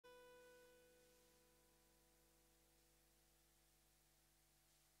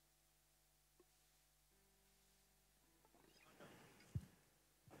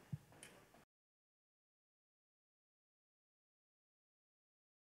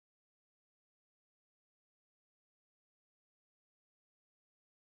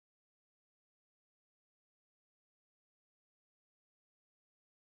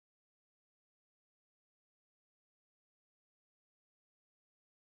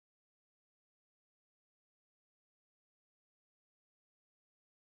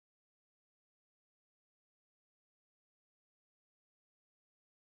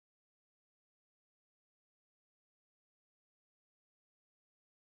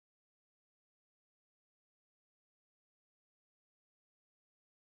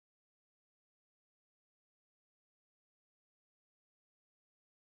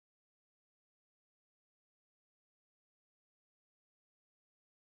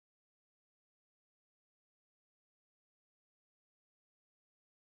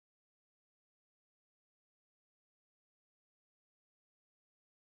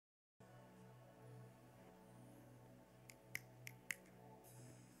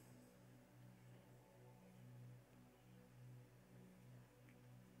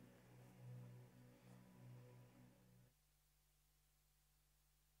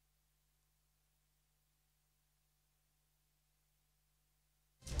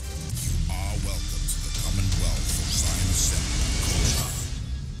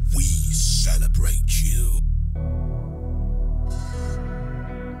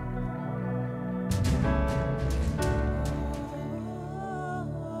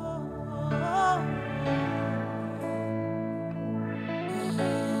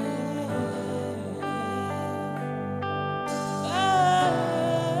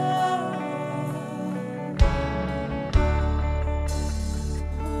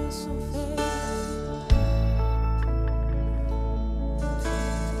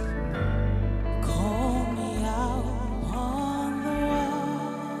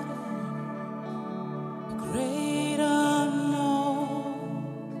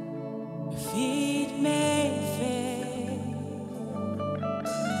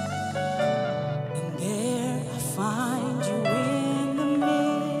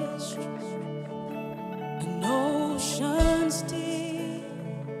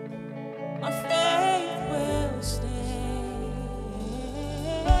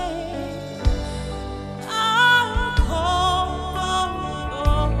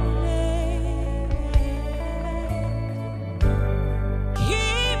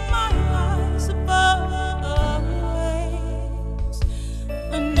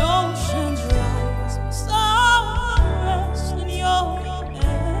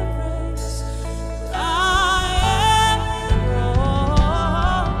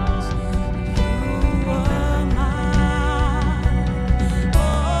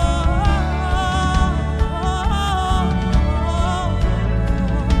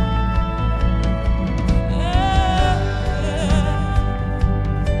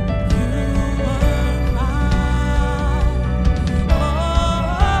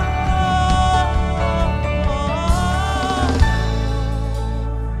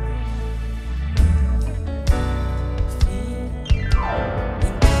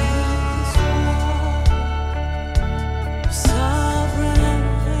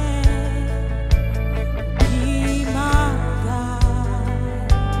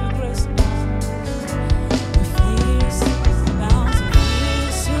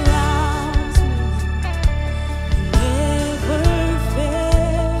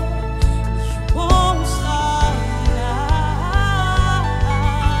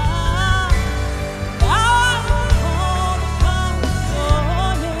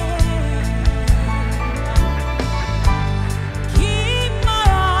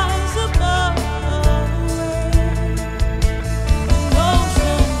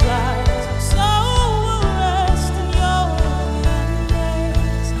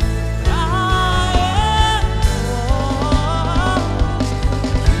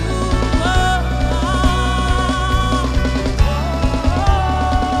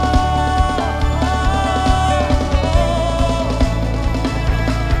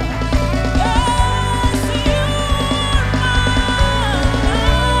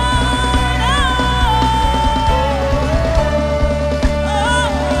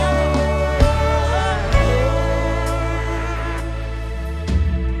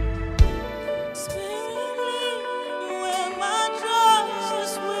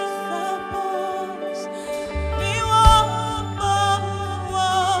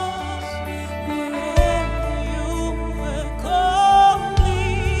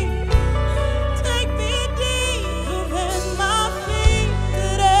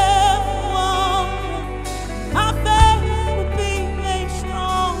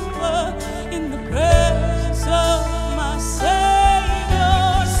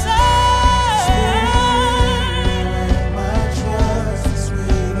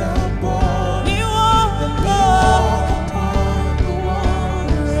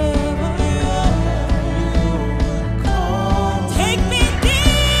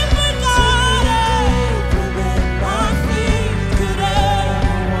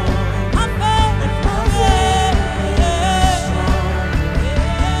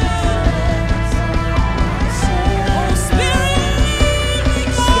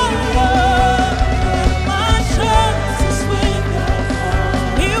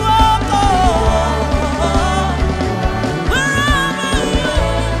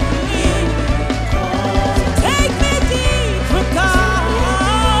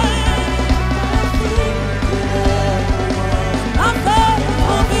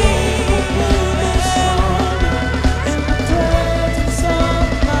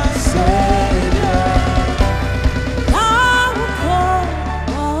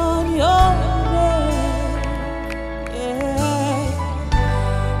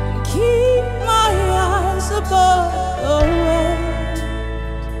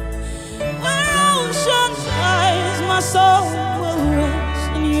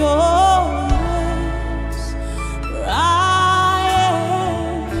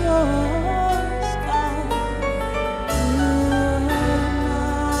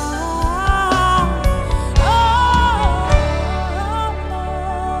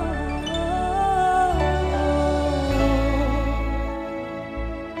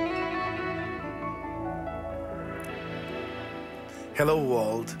Hello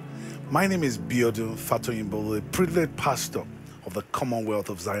world, my name is Biodun Fatoyinbo, the privileged pastor of the Commonwealth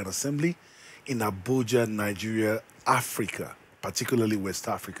of Zion Assembly in Abuja, Nigeria, Africa, particularly West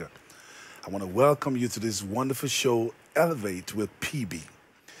Africa. I want to welcome you to this wonderful show, Elevate with PB.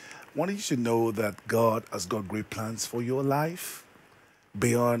 I want you to know that God has got great plans for your life,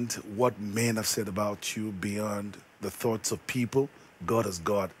 beyond what men have said about you, beyond the thoughts of people. God has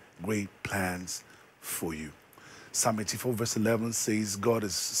got great plans for you. Psalm 84 verse 11 says, God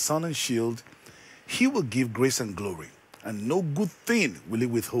is sun and shield. He will give grace and glory, and no good thing will he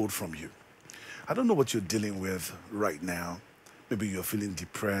withhold from you. I don't know what you're dealing with right now. Maybe you're feeling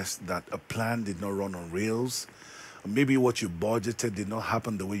depressed that a plan did not run on rails. Or maybe what you budgeted did not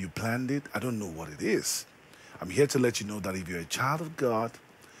happen the way you planned it. I don't know what it is. I'm here to let you know that if you're a child of God,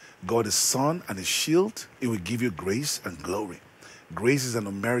 God is sun and his shield. It will give you grace and glory. Grace is an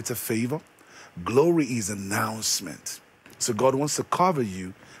unmerited favor. Glory is announcement. So God wants to cover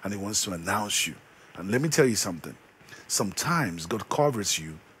you and he wants to announce you. And let me tell you something. Sometimes God covers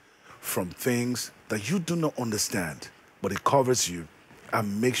you from things that you do not understand, but he covers you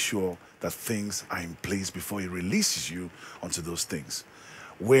and makes sure that things are in place before he releases you onto those things.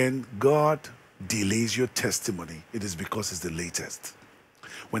 When God delays your testimony, it is because it's the latest.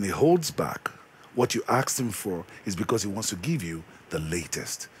 When he holds back, what you asked him for is because he wants to give you the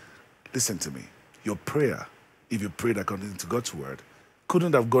latest. Listen to me. Your prayer, if you prayed according to God's word,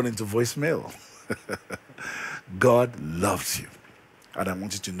 couldn't have gone into voicemail. God loves you. And I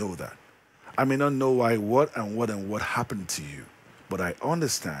want you to know that. I may not know why, what happened to you, but I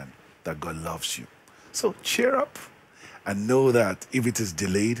understand that God loves you. So cheer up and know that if it is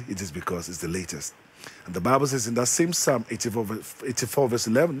delayed, it is because it's the latest. And the Bible says in that same Psalm 84 verse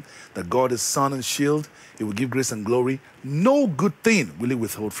 11, that God is sun and shield. He will give grace and glory. No good thing will he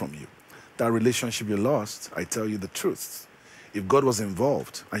withhold from you. That relationship you lost, I tell you the truth. If God was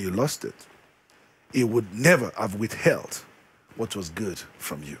involved and you lost it, he would never have withheld what was good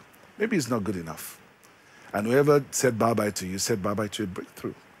from you. Maybe it's not good enough. And whoever said bye-bye to you, said bye-bye to a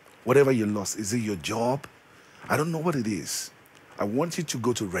breakthrough. Whatever you lost, is it your job? I don't know what it is. I want you to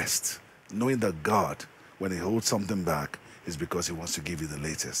go to rest, knowing that God, when he holds something back, is because he wants to give you the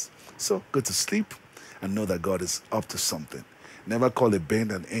latest. So go to sleep and know that God is up to something. Never call a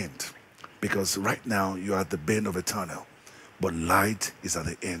bend an end, because right now you're at the bend of a tunnel, but light is at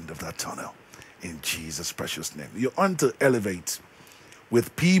the end of that tunnel. In Jesus' precious name. You're on to Elevate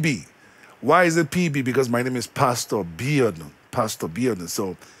with PB. Why is it PB? Because my name is Pastor Biodun. Pastor Biodun.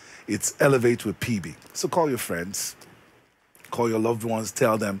 So it's Elevate with PB. So call your friends, call your loved ones,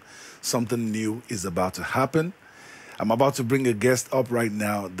 tell them something new is about to happen. I'm about to bring a guest up right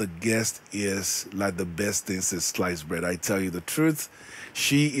now. The guest is like the best thing since sliced bread. I tell you the truth.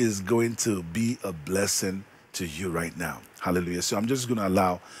 She is going to be a blessing to you right now. Hallelujah. So I'm just going to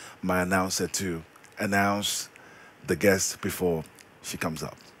allow my announcer to announce the guest before she comes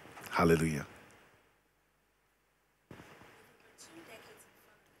up. Hallelujah.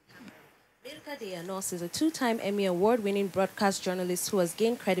 Myrka Dellanos is a two-time Emmy Award-winning broadcast journalist who has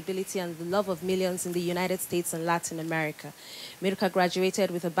gained credibility and the love of millions in the United States and Latin America. Myrka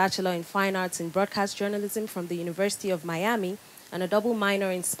graduated with a Bachelor in Fine Arts in Broadcast Journalism from the University of Miami and a double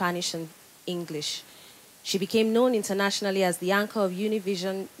minor in Spanish and English. She became known internationally as the anchor of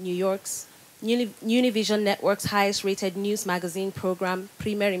Univision Network's highest-rated news magazine program,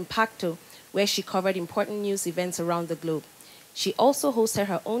 Primer Impacto, where she covered important news events around the globe. She also hosted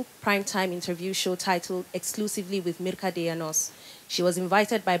her own primetime interview show titled Exclusively with Myrka Dellanos. She was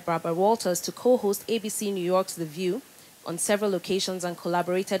invited by Barbara Walters to co-host ABC New York's The View on several occasions and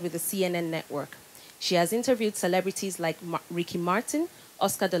collaborated with the CNN network. She has interviewed celebrities like Ricky Martin,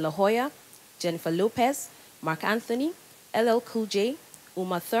 Oscar de la Hoya, Jennifer Lopez, Mark Anthony, LL Cool J,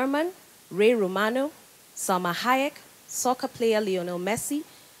 Uma Thurman, Ray Romano, Salma Hayek, soccer player Lionel Messi,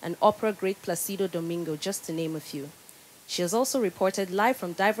 and opera great Placido Domingo, just to name a few. She has also reported live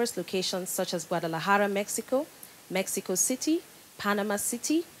from diverse locations such as Guadalajara, Mexico, Mexico City, Panama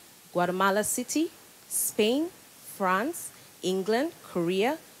City, Guatemala City, Spain, France, England,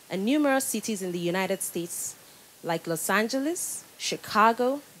 Korea, and numerous cities in the United States like Los Angeles,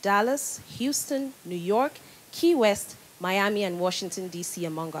 Chicago, Dallas, Houston, New York, Key West, Miami, and Washington, D.C.,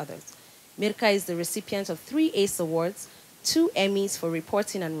 among others. Myrka is the recipient of 3 ACE Awards, 2 Emmys for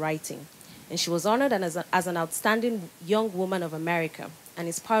reporting and writing, and she was honored as an outstanding young woman of America and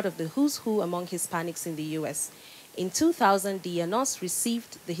is part of the who's who among Hispanics in the U.S. In 2000, Dellanos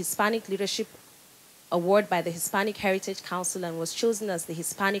received the Hispanic Leadership Award by the Hispanic Heritage Council and was chosen as the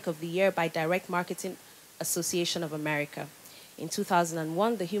Hispanic of the Year by Direct Marketing Association of America. In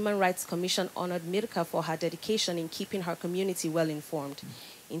 2001, the Human Rights Commission honored Myrka for her dedication in keeping her community well informed.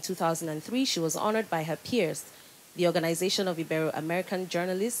 In 2003, she was honored by her peers. The Organization of Ibero-American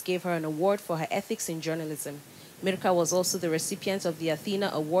Journalists gave her an award for her ethics in journalism. Myrka was also the recipient of the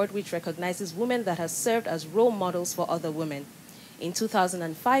Athena Award, which recognizes women that have served as role models for other women. In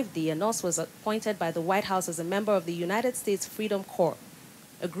 2005, Dellanos was appointed by the White House as a member of the United States Freedom Corps,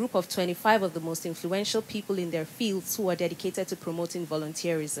 a group of 25 of the most influential people in their fields who are dedicated to promoting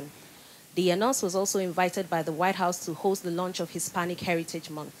volunteerism. Dellanos was also invited by the White House to host the launch of Hispanic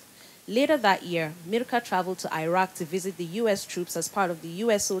Heritage Month. Later that year, Myrka traveled to Iraq to visit the U.S. troops as part of the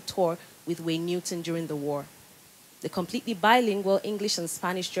USO tour with Wayne Newton during the war. The completely bilingual English and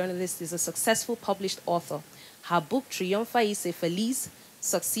Spanish journalist is a successful published author. Her book, Triunfa y Sé Feliz,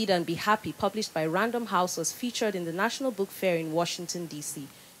 Succeed and Be Happy, published by Random House, was featured in the National Book Fair in Washington, D.C.,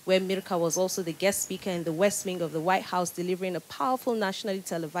 where Myrka was also the guest speaker in the West Wing of the White House, delivering a powerful nationally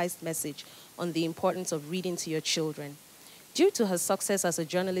televised message on the importance of reading to your children. Due to her success as a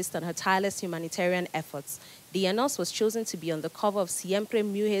journalist and her tireless humanitarian efforts, Dellanos was chosen to be on the cover of Siempre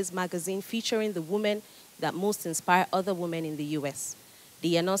Mujeres magazine, featuring the women that most inspire other women in the U.S.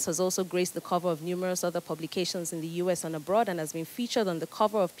 Dellanos has also graced the cover of numerous other publications in the U.S. and abroad, and has been featured on the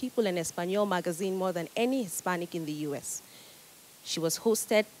cover of People en Español magazine more than any Hispanic in the U.S. She was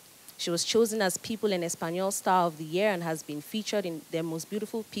chosen as People en Español Star of the Year and has been featured in their Most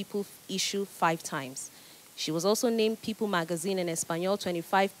Beautiful People issue 5 times. She was also named People magazine en Español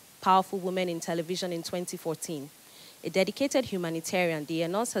 25 Powerful Women in Television in 2014. A dedicated humanitarian,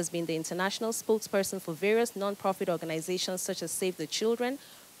 Dellanos has been the international spokesperson for various non-profit organizations such as Save the Children,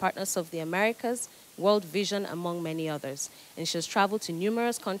 Partners of the Americas, World Vision, among many others. And she has traveled to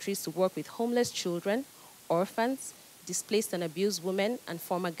numerous countries to work with homeless children, orphans, displaced and abused women, and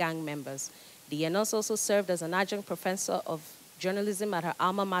former gang members. Dellanos also served as an adjunct professor of journalism at her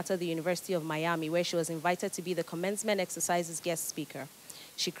alma mater, the University of Miami, where she was invited to be the commencement exercises guest speaker.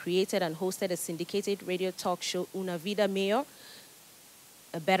 She created and hosted a syndicated radio talk show, Una Vida Mejor,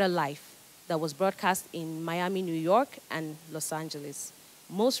 A Better Life, that was broadcast in Miami, New York, and Los Angeles.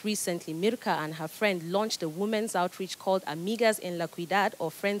 Most recently, Myrka and her friend launched a women's outreach called Amigas en la Ciudad, or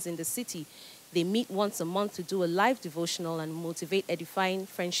Friends in the City. They meet once a month to do a live devotional and motivate edifying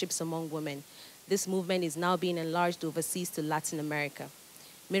friendships among women. This movement is now being enlarged overseas to Latin America.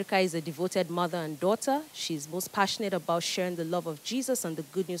 Myrka is a devoted mother and daughter. She is most passionate about sharing the love of Jesus and the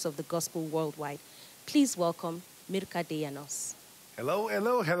good news of the gospel worldwide. Please welcome Myrka Dellanos. Hello,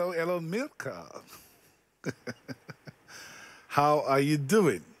 hello, hello, hello, Myrka. How are you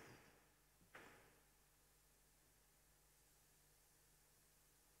doing?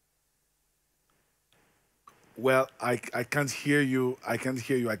 Well, I can't hear you. I can't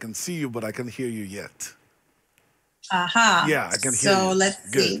hear you. I can see you, but I can't hear you yet. Aha. Yeah, I can hear you. So let's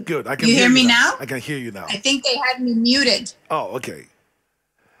see. Good, good. I can You hear me now? I can hear you now. I think they had me muted. Oh, okay.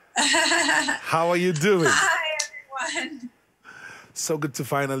 How are you doing? Hi, everyone. So good to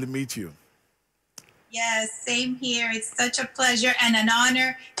finally meet you. Yes, same here. It's such a pleasure and an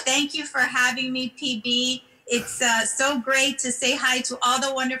honor. Thank you for having me, PB. It's so great to say hi to all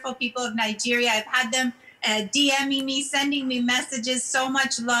the wonderful people of Nigeria. I've had them DMing me, sending me messages. So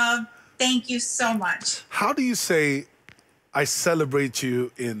much love. Thank you so much. How do you say I celebrate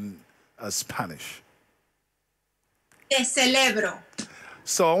you in Spanish? Te celebro.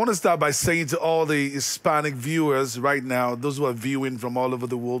 So I want to start by saying to all the Hispanic viewers right now, those who are viewing from all over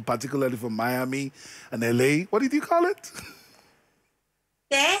the world, particularly from Miami and LA, what did you call it?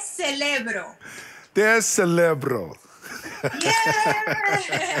 Te celebro. Te celebro. Yeah,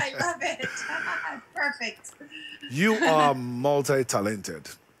 I love it. Perfect. You are multi-talented.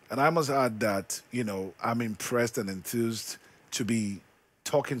 And I must add that, you know, I'm impressed and enthused to be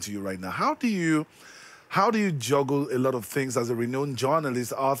talking to you right now. How do you juggle a lot of things as a renowned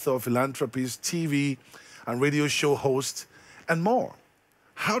journalist, author, philanthropist, TV and radio show host, and more?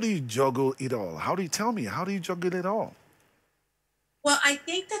 How do you juggle it all? How do you juggle it all? Well, I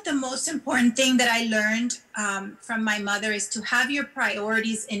think that the most important thing that I learned from my mother is to have your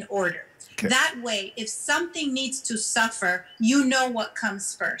priorities in order. Okay. That way, if something needs to suffer, you know what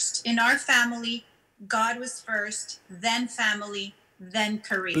comes first. In our family, God was first, then family, then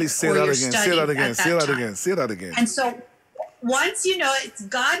career. Please say that again. Say that again. Say that again. Say that again. And so once you know it's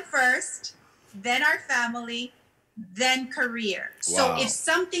God first, then our family, then career. Wow. So if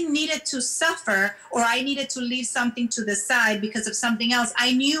something needed to suffer or I needed to leave something to the side because of something else,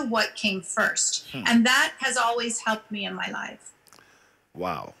 I knew what came first. And that has always helped me in my life.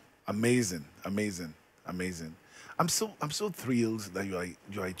 Wow. Amazing, amazing, amazing. I'm so thrilled that you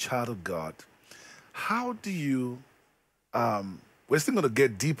are a child of God. How do you we're still going to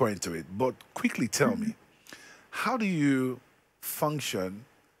get deeper into it, but quickly tell me, how do you function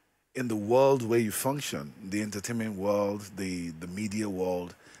in the world where you function, the entertainment world, the media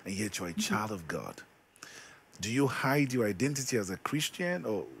world, and yet you're a child of God? Do you hide your identity as a Christian,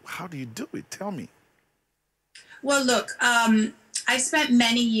 or how do you do it? Tell me. Well, look, I've spent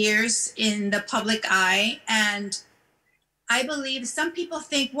many years in the public eye, and I believe some people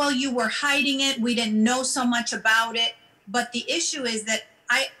think, well, you were hiding it. We didn't know so much about it. But the issue is that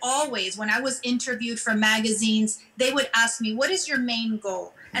I always, when I was interviewed for magazines, they would ask me, what is your main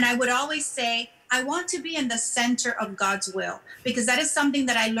goal? And I would always say, I want to be in the center of God's will, because that is something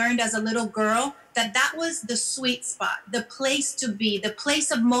that I learned as a little girl, that was the sweet spot, the place to be, the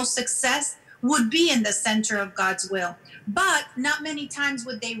place of most success would be in the center of God's will. But not many times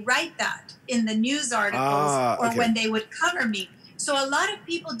would they write that in the news articles or when they would cover me. So a lot of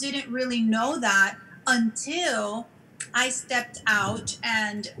people didn't really know that until I stepped out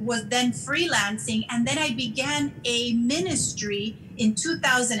and was then freelancing. And then I began a ministry in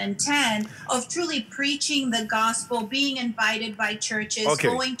 2010 of truly preaching the gospel, being invited by churches,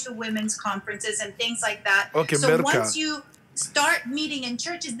 going to women's conferences and things like that. So Myrka, once you start meeting in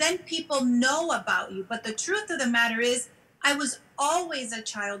churches, then people know about you. But the truth of the matter is, I was always a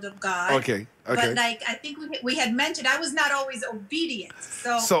child of God. But like I think we had mentioned, I was not always obedient.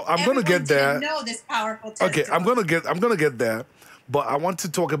 So I'm going to get there. Know this powerful testimony. I'm going to get there, but I want to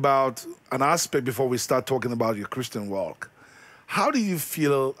talk about an aspect before we start talking about your Christian walk. How do you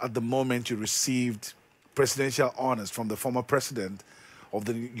feel at the moment you received presidential honors from the former president of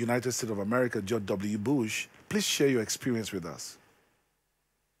the United States of America, George W. Bush? Please share your experience with us.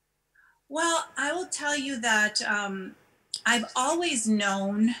 Well, I will tell you that I've always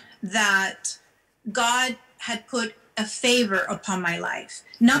known that God had put a favor upon my life,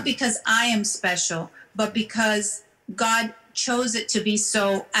 not because I am special, but because God chose it to be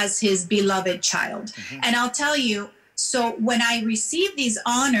so as his beloved child. And I'll tell you, so when I received these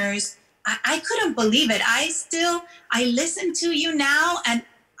honors, I couldn't believe it. I listen to you now, and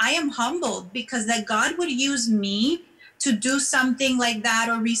I am humbled because that God would use me to do something like that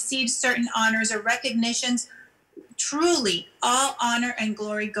or receive certain honors or recognitions. Truly, all honor and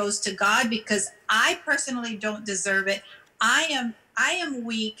glory goes to God, because I personally don't deserve it. I am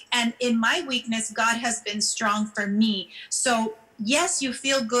weak, and in my weakness, God has been strong for me. So yes, you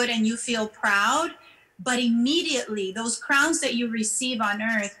feel good and you feel proud, but immediately those crowns that you receive on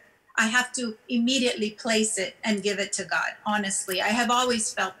earth, I have to immediately place it and give it to God. Honestly, I have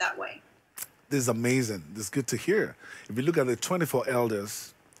always felt that way. This is amazing. This is good to hear. If you look at the 24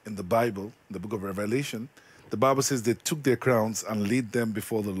 elders in the Bible, the book of Revelation, the Bible says they took their crowns and laid them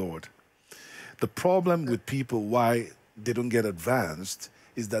before the Lord. The problem with people, why they don't get advanced,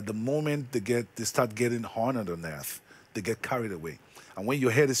 is that the moment they start getting honored on earth, they get carried away. And when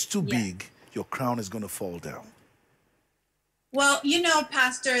your head is too big, your crown is going to fall down. Well, you know,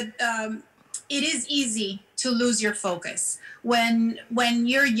 Pastor, it is easy to lose your focus. When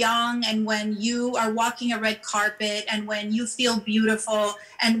you're young and when you are walking a red carpet and when you feel beautiful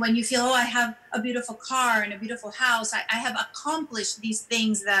and when you feel, oh, I have a beautiful car and a beautiful house, I have accomplished these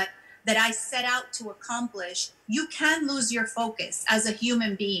things that I set out to accomplish, you can lose your focus as a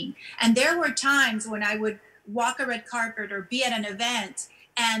human being. And there were times when I would walk a red carpet or be at an event,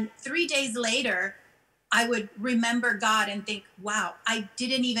 and 3 days later, I would remember God and think, wow, I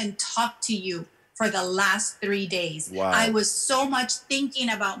didn't even talk to you for the last 3 days. Wow. I was so much thinking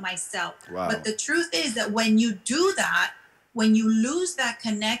about myself. Wow. But the truth is that when you do that, when you lose that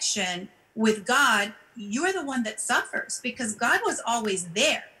connection with God, you're the one that suffers, because God was always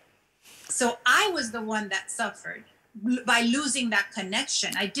there. So I was the one that suffered by losing that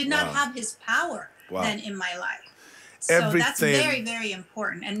connection. I did not have his power then in my life. So that's very, very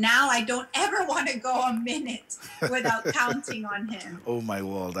important. And now I don't ever want to go a minute without counting on him. Oh, my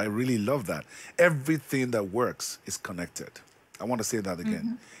world. I really love that. Everything that works is connected. I want to say that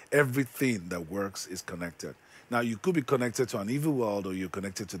again. Everything that works is connected. Now, you could be connected to an evil world or you're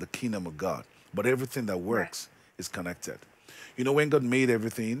connected to the kingdom of God. But everything that works is connected. You know, when God made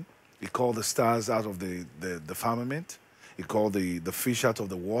everything, he called the stars out of the firmament. He called the fish out of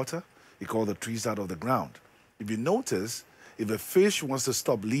the water. He called the trees out of the ground. If you notice, if a fish wants to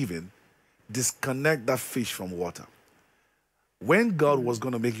stop living, disconnect that fish from water. When God was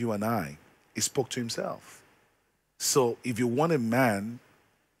going to make you and I, he spoke to himself. So if you want a man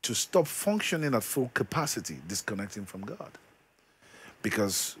to stop functioning at full capacity, disconnect him from God.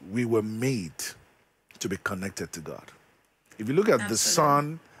 Because we were made to be connected to God. If you look at the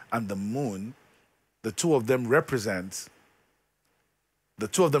sun and the moon, the two of them represent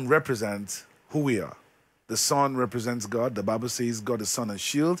who we are. The sun represents God. The Bible says God is sun and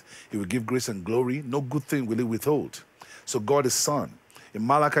shield. He will give grace and glory. No good thing will he withhold. So God is sun. In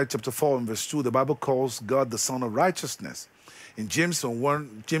Malachi chapter 4 and verse 2, the Bible calls God the Son of righteousness. In James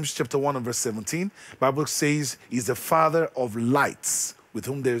chapter 1 and verse 17, the Bible says he's the Father of lights, with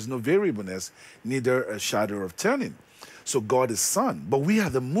whom there is no variableness, neither a shadow of turning. So God is sun, but we are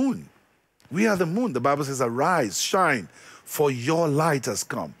the moon. We are the moon. The Bible says, arise, shine, for your light has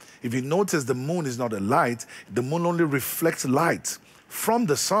come. If you notice, the moon is not a light. The moon only reflects light from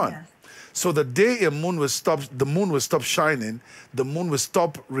the sun. Yeah. So the day the moon will stop shining, the moon will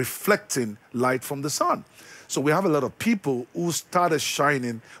stop reflecting light from the sun. So we have a lot of people who started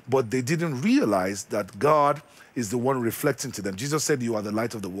shining, but they didn't realize that God is the one reflecting to them. Jesus said, you are the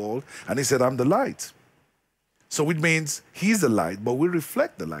light of the world. And he said, I'm the light. So it means he's the light, but we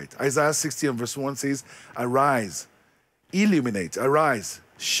reflect the light. Isaiah 60 and verse 1 says, arise, illuminate, arise,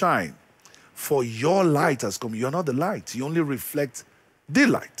 shine, for your light has come. You're not the light. You only reflect the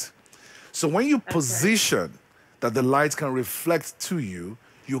light. So when you position that the light can reflect to you,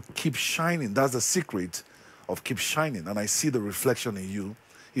 you keep shining. That's the secret of keep shining. And I see the reflection in you,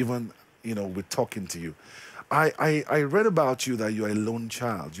 even, with talking to you. I read about you that you're a lone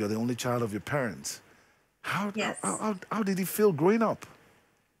child. You're the only child of your parents. How did it feel growing up?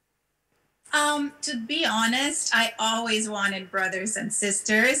 To be honest, I always wanted brothers and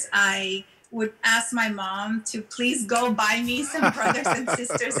sisters. I would ask my mom to please go buy me some brothers and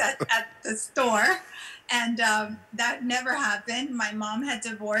sisters at the store. And that never happened. My mom had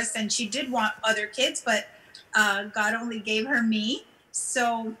divorced and she did want other kids, but God only gave her me.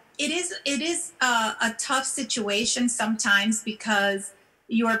 So it is a tough situation sometimes because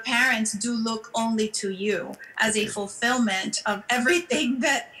your parents do look only to you as a fulfillment of everything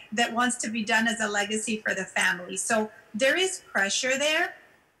that wants to be done as a legacy for the family. So there is pressure there,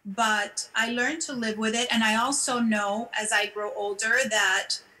 but I learned to live with it. And I also know as I grow older that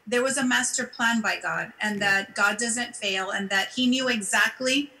there was a master plan by God and that God doesn't fail and that he knew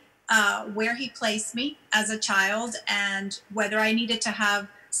exactly where he placed me as a child and whether I needed to have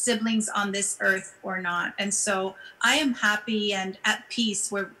siblings on this earth or not. And so I am happy and at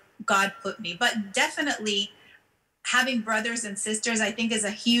peace where God put me. But definitely having brothers and sisters, I think, is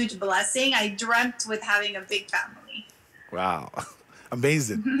a huge blessing. I dreamt with having a big family. Wow.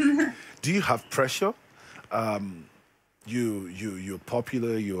 Amazing. Do you have pressure? You're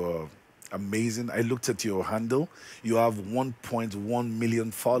popular, you're amazing. I looked at your handle. You have 1.1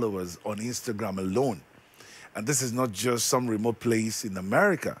 million followers on Instagram alone. And this is not just some remote place in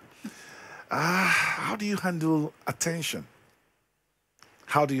America. How do you handle attention?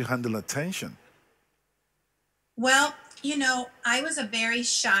 How do you handle attention? Well, I was a very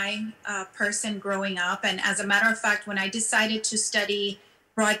shy person growing up. And as a matter of fact, when I decided to study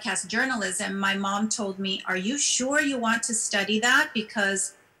broadcast journalism, my mom told me, are you sure you want to study that?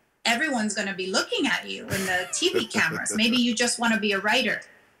 Because everyone's going to be looking at you in the TV cameras. Maybe you just want to be a writer.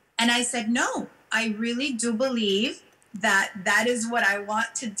 And I said, no, I really do believe that is what I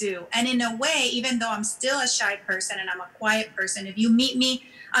want to do. And in a way, even though I'm still a shy person and I'm a quiet person, if you meet me,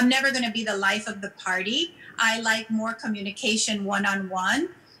 I'm never going to be the life of the party. I like more communication one-on-one.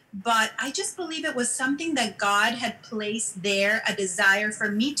 But I just believe it was something that God had placed there, a desire for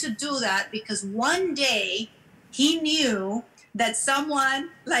me to do that, because one day he knew that someone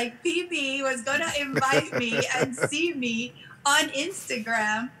like PB was going to invite me and see me on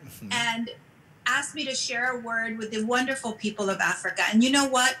Instagram and ask me to share a word with the wonderful people of Africa. And you know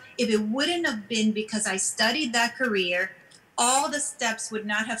what? If it wouldn't have been because I studied that career, all the steps would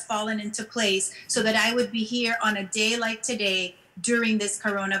not have fallen into place so that I would be here on a day like today during this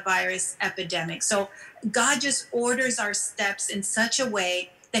coronavirus epidemic. So God just orders our steps in such a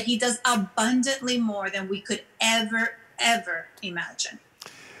way that he does abundantly more than we could ever imagine.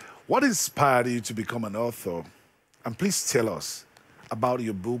 What inspired you to become an author? And please tell us about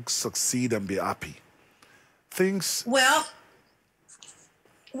your book, Succeed and Be Happy. Well,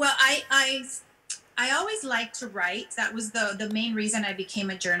 I always liked to write. That was the main reason I became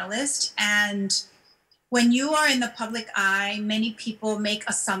a journalist. And when you are in the public eye, many people make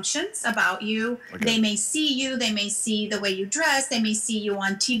assumptions about you. Okay. They may see you, they may see the way you dress, they may see you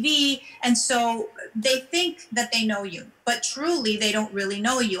on TV. And so they think that they know you, but truly they don't really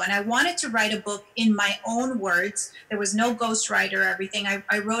know you. And I wanted to write a book in my own words. There was no ghostwriter or everything.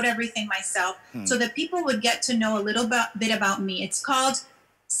 I wrote everything myself so that people would get to know a little bit about me. It's called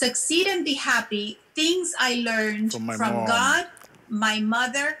Succeed and Be Happy, Things I Learned from God, my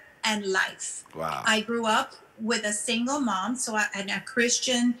mother, and life. Wow. I grew up with a single mom, so I'm a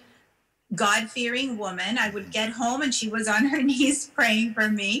Christian, God-fearing woman. I would get home and she was on her knees praying for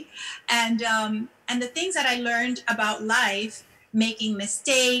me. And And the things that I learned about life, making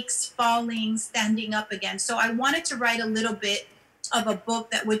mistakes, falling, standing up again. So I wanted to write a little bit of a book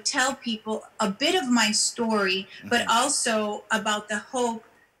that would tell people a bit of my story, but also about the hope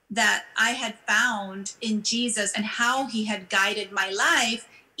that I had found in Jesus and how he had guided my life,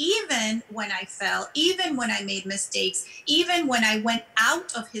 even when I fell, even when I made mistakes, even when I went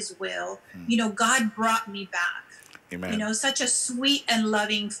out of his will, you know, God brought me back. Amen. You know, such a sweet and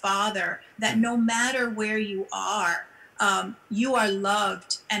loving Father that no matter where you are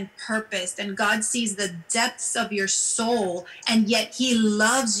loved and purposed, and God sees the depths of your soul, and yet he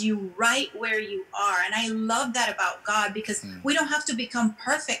loves you right where you are. And I love that about God, because we don't have to become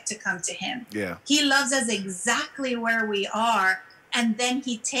perfect to come to him. Yeah. He loves us exactly where we are. And then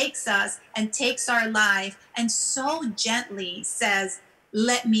he takes us and takes our life and so gently says,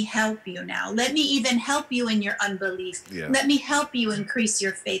 let me help you now. Let me even help you in your unbelief. Yeah. Let me help you increase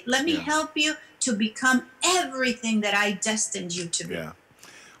your faith. Let me help you to become everything that I destined you to be. Yeah.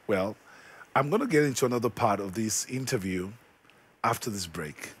 Well, I'm going to get into another part of this interview after this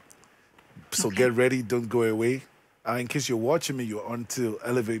break. So get ready. Don't go away. In case you're watching me, you're on to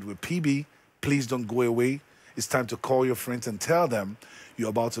Elevate with PB. Please don't go away. It's time to call your friends and tell them you're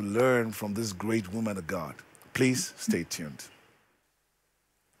about to learn from this great woman of God. Please stay tuned.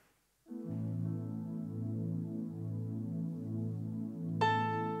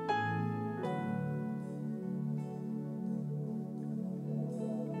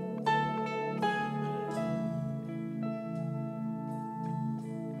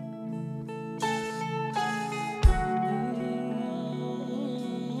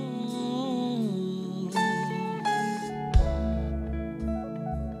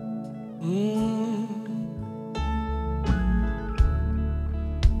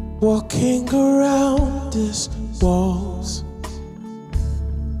 Walking around these walls,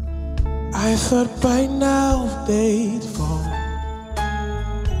 I thought by now they'd fall,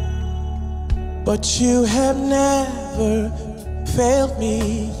 but you have never failed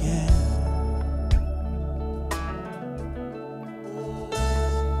me yet.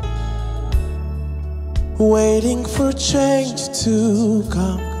 Waiting for change to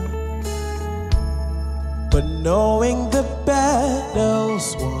come, but knowing the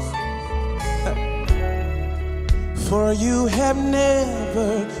battle's won. For you have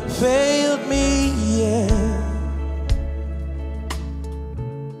never failed me yet.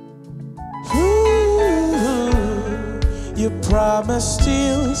 Ooh, your promise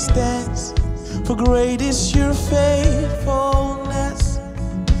still stands, for great is your faithfulness,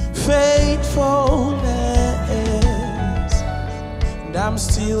 faithfulness. And I'm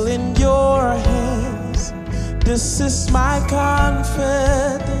still in your hands. This is my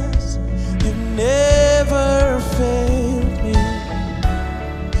confidence. You've never failed me.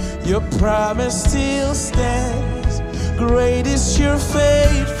 Your promise still stands. Great is your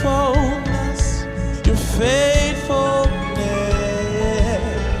faithfulness, your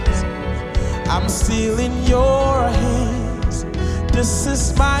faithfulness. I'm still in your hands. This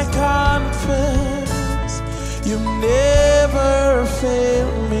is my confidence. You've never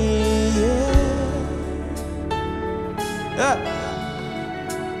failed me yet.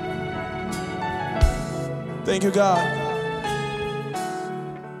 Thank you, God.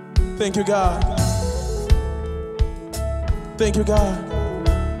 Thank you, God. Thank you, God.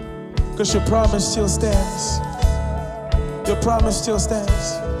 Because your promise still stands. Your promise still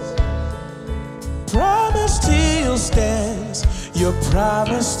stands. Promise still stands. Your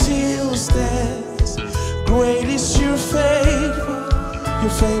promise still stands. Great is your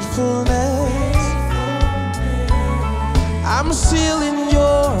faithfulness. I'm still in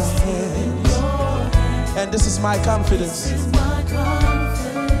your hands, and this is my confidence,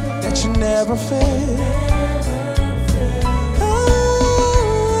 that you never fail.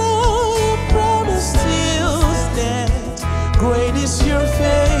 Oh, your promise still stands. Great is your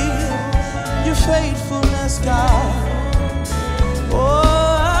faithfulness, God.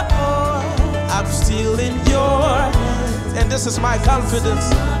 Oh, I'm still in your hands, and this is my confidence,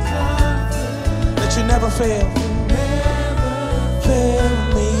 that you never fail. Fail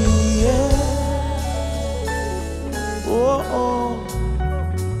me, yeah. Oh, oh.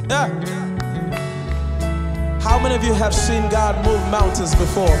 Yeah. How many of you have seen God move mountains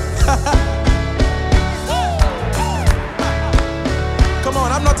before? Come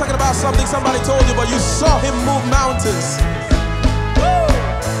on, I'm not talking about something somebody told you, but you saw him move mountains. Oh,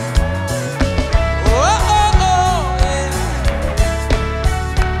 oh, oh, yeah.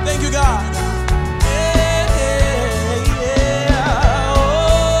 Thank you, God.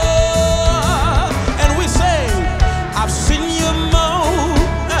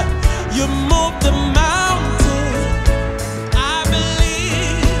 You moved the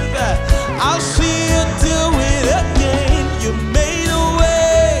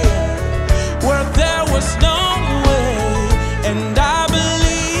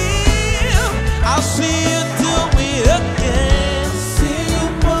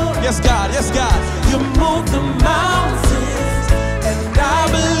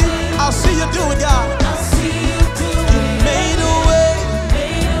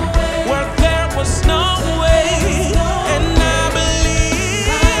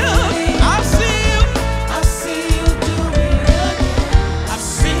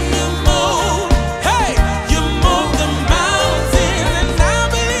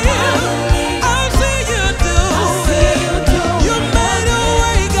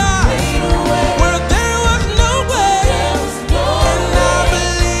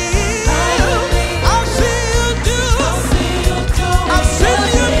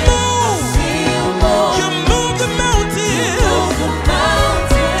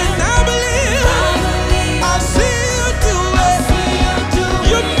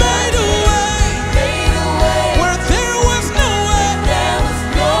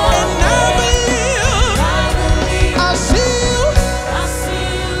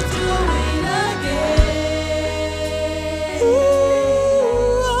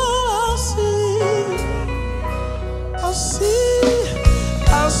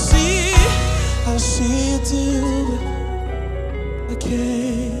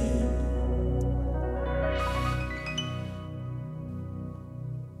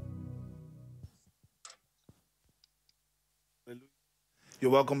You're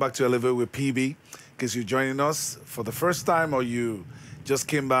welcome back to ELEV8 with PB. In case you're joining us for the first time or you just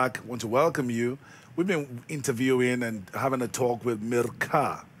came back, want to welcome you. We've been interviewing and having a talk with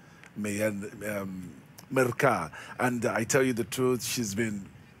Myrka. Myrka. And I tell you the truth, she's been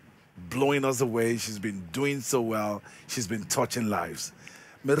blowing us away. She's been doing so well. She's been touching lives.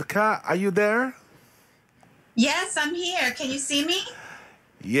 Myrka, are you there? Yes, I'm here. Can you see me?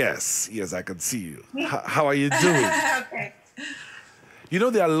 Yes, I can see you. How are you doing? Okay. You know,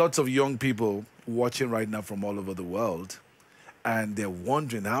 there are lots of young people watching right now from all over the world, and they're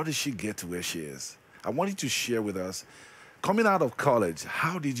wondering, how did she get to where she is? I want you to share with us, coming out of college,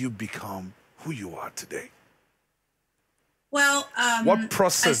 how did you become who you are today? Well, what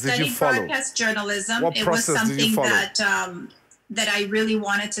process did you follow? I studied broadcast journalism. What it was process did you something follow? that I really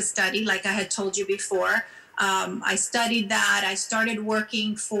wanted to study, like I had told you before. I studied that. I started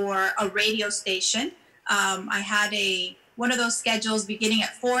working for a radio station. I had one of those schedules beginning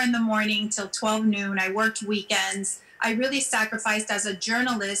at 4 in the morning till 12 noon. I worked weekends. I really sacrificed. As a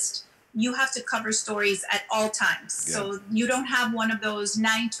journalist, you have to cover stories at all times. Yeah. So you don't have one of those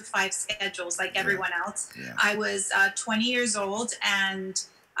 9 to 5 schedules like everyone else. Yeah. I was 20 years old, and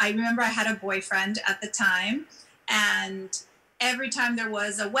I remember I had a boyfriend at the time, and every time there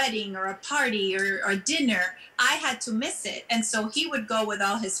was a wedding or a party or a dinner, I had to miss it. And so he would go with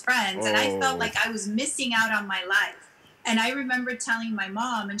all his friends, and I felt like I was missing out on my life. And I remember telling my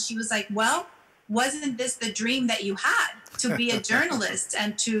mom, and she was like, well, wasn't this the dream that you had, to be a journalist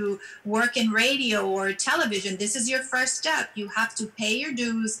and to work in radio or television? This is your first step. You have to pay your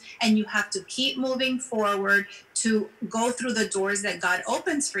dues, and you have to keep moving forward to go through the doors that God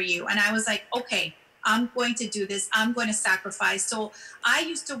opens for you. And I was like, okay, I'm going to do this. I'm going to sacrifice. So I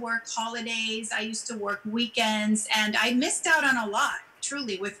used to work holidays. I used to work weekends, and I missed out on a lot,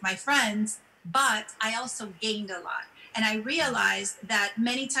 truly, with my friends, but I also gained a lot. And I realized that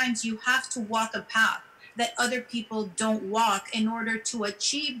many times you have to walk a path that other people don't walk in order to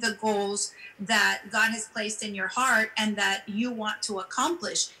achieve the goals that God has placed in your heart and that you want to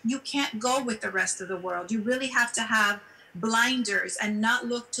accomplish. You can't go with the rest of the world. You really have to have blinders and not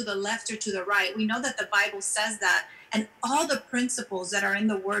look to the left or to the right. We know that the Bible says that, and all the principles that are in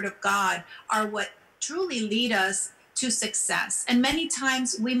the Word of God are what truly lead us to success. And many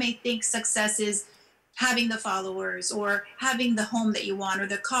times we may think success is having the followers or having the home that you want or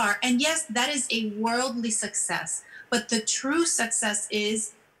the car. And yes, that is a worldly success. But the true success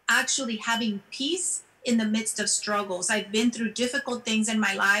is actually having peace in the midst of struggles. I've been through difficult things in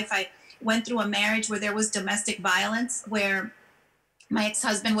my life. I went through a marriage where there was domestic violence, where my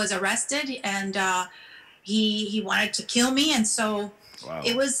ex-husband was arrested, and he wanted to kill me. And so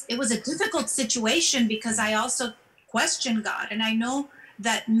it was a difficult situation, because I also questioned God. And I know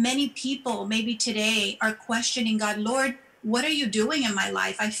that many people maybe today are questioning God. Lord, what are you doing in my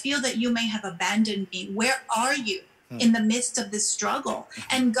life? I feel that you may have abandoned me. Where are you in the midst of this struggle?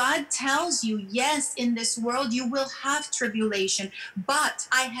 And God tells you, yes, in this world you will have tribulation, but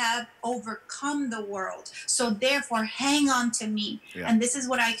I have overcome the world. So therefore, hang on to me. Yeah. And this is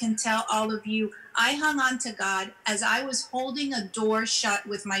what I can tell all of you. I hung on to God as I was holding a door shut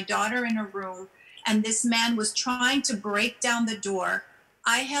with my daughter in a room, and this man was trying to break down the door.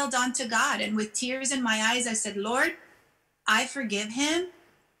 I held on to God, and with tears in my eyes, I said, Lord, I forgive him.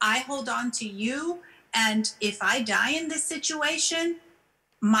 I hold on to you. And if I die in this situation,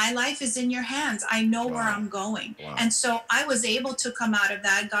 my life is in your hands. I know where I'm going. Wow. And so I was able to come out of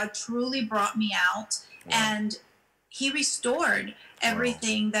that. God truly brought me out, and he restored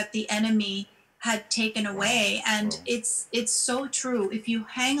everything that the enemy had taken away. And it's so true. If you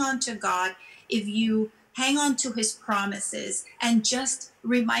hang on to God, if you hang on to his promises and just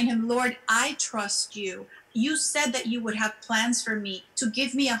remind him, Lord, I trust you. You said that you would have plans for me to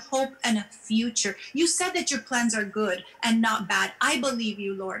give me a hope and a future. You said that your plans are good and not bad. I believe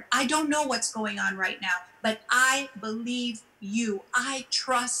you, Lord. I don't know what's going on right now, but I believe you. I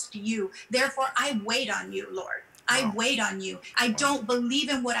trust you. Therefore, I wait on you, Lord. I wait on you. I don't believe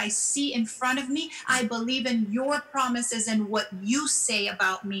in what I see in front of me. I believe in your promises and what you say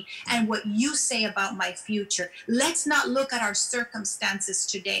about me and what you say about my future. Let's not look at our circumstances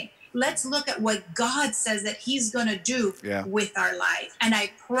today. Let's look at what God says that he's going to do with our life. And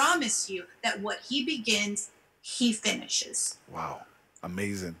I promise you that what he begins, he finishes. Wow.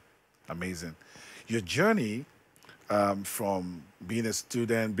 Amazing. Amazing. Your journey from being a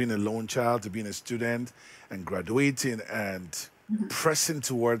student, being a lone child, to being a student and graduating and pressing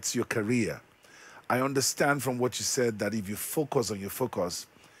towards your career. I understand from what you said that if you focus on your focus,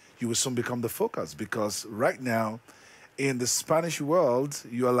 you will soon become the focus, because right now in the Spanish world,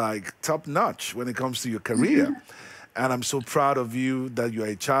 you are like top notch when it comes to your career. And I'm so proud of you that you are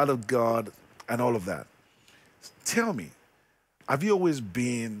a child of God and all of that. Tell me, have you always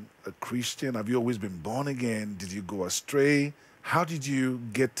been a Christian? Have you always been born again? Did you go astray? How did you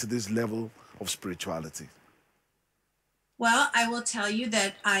get to this level of spirituality? Well, I will tell you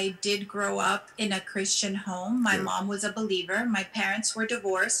that I did grow up in a Christian home. My mom was a believer. My parents were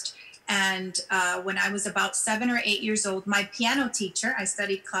divorced. And when I was about 7 or 8 years old, my piano teacher, I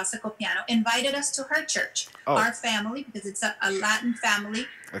studied classical piano, invited us to her church. Oh. Our family, because it's a Latin family,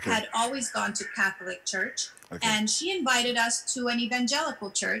 had always gone to Catholic church. And she invited us to an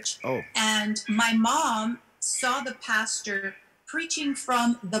evangelical church. Oh. And my mom saw the pastor preaching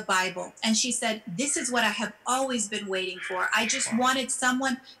from the Bible. And she said, this is what I have always been waiting for. I just wanted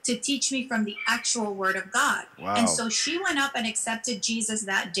someone to teach me from the actual word of God. Wow. And so she went up and accepted Jesus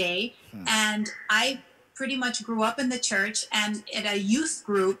that day. And I pretty much grew up in the church, and at a youth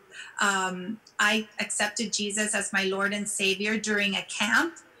group, I accepted Jesus as my Lord and Savior during a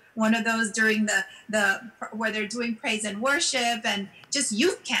camp. One of those during the where they're doing praise and worship and just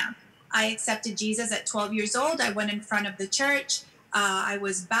youth camp. I accepted Jesus at 12 years old. I went in front of the church. I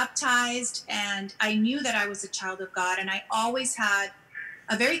was baptized, and I knew that I was a child of God. And I always had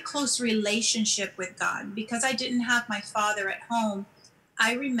a very close relationship with God because I didn't have my father at home.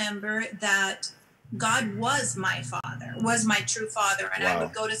 I remember that God was my father, was my true father. And I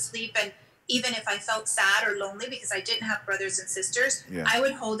would go to sleep, and even if I felt sad or lonely because I didn't have brothers and sisters, I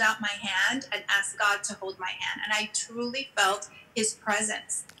would hold out my hand and ask God to hold my hand. And I truly felt his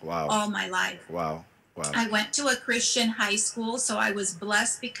presence all my life. Wow. I went to a Christian high school, so I was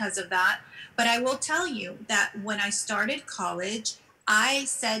blessed because of that. But I will tell you that when I started college, I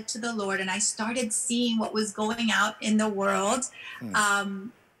said to the Lord, and I started seeing what was going out in the world.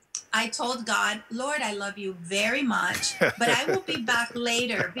 I told God, Lord, I love you very much, but I will be back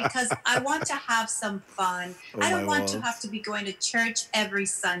later because I want to have some fun. I don't want to have to be going to church every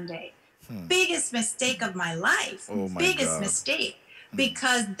Sunday. Biggest mistake of my life. Biggest mistake.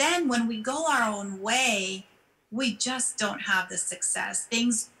 Because then when we go our own way, we just don't have the success.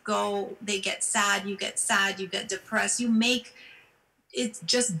 Things go, they get sad, you get depressed. It's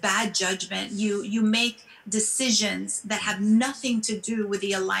just bad judgment. You make decisions that have nothing to do with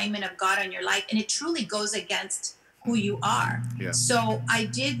the alignment of God on your life, and it truly goes against who you are. So I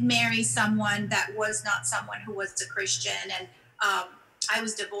did marry someone that was not someone who was a Christian, and I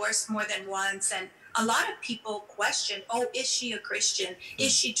was divorced more than once, and a lot of people question, oh, is she a Christian?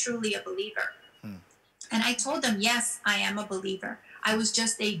 Is she truly a believer? And I told them, yes, I am a believer. I was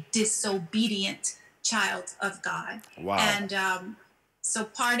just a disobedient child of God. Wow. And so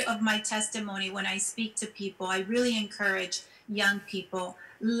part of my testimony when I speak to people, I really encourage young people,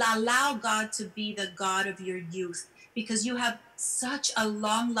 allow God to be the God of your youth, because you have such a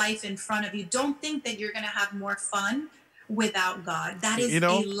long life in front of you. Don't think that you're going to have more fun without God. That is a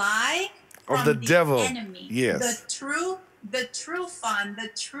lie of the devil. Enemy. Yes. The true fun, the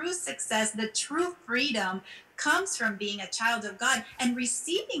true success, the true freedom comes from being a child of God and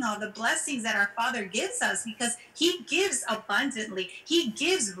receiving all the blessings that our Father gives us, because he gives abundantly. He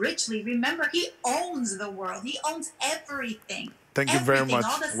gives richly. Remember, he owns the world. He owns everything. Thank you very much.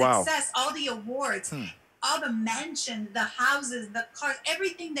 All the success, all the awards, all the mansions, the houses, the cars,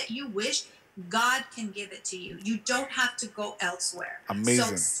 everything that you wish, God can give it to you. You don't have to go elsewhere. Amazing.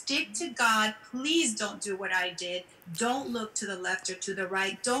 So stick to God. Please don't do what I did. Don't look to the left or to the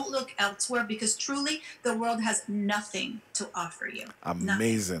right. Don't look elsewhere, because truly the world has nothing to offer you.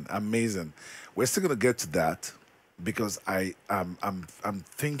 Amazing. Nothing. Amazing. We're still going to get to that, because I'm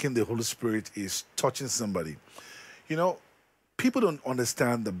thinking the Holy Spirit is touching somebody. You know, people don't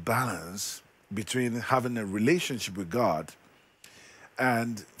understand the balance between having a relationship with God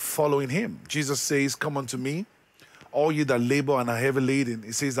and following him. Jesus says, come unto me, all you that labor and are heavy laden.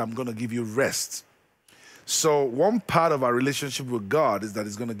 He says, I'm going to give you rest. So one part of our relationship with God is that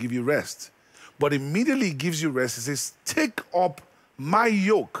he's going to give you rest. But immediately he gives you rest, he says, take up my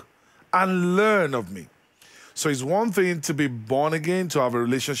yoke and learn of me. So it's one thing to be born again, to have a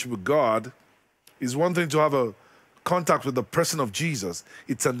relationship with God. It's one thing to have a contact with the person of Jesus.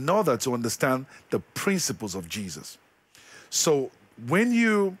 It's another to understand the principles of Jesus. So when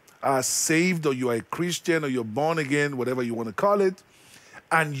you are saved, or you are a Christian, or you're born again, whatever you want to call it,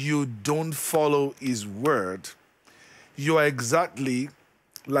 and you don't follow his word, you are exactly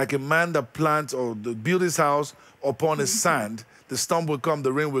like a man that plants or builds his house upon a sand. The storm will come,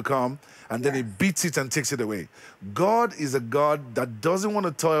 the rain will come, and then he beats it and takes it away. God is a God that doesn't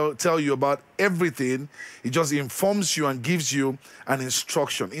want to tell you about everything. He just informs you and gives you an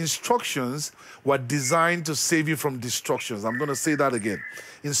instruction. Instructions were designed to save you from destructions. I'm going to say that again.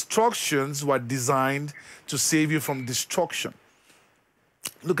 Instructions were designed to save you from destruction.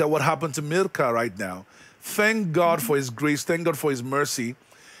 Look at what happened to Myrka right now. Thank God for his grace. Thank God for his mercy.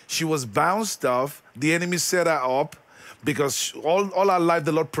 She was bounced off. The enemy set her up because all her life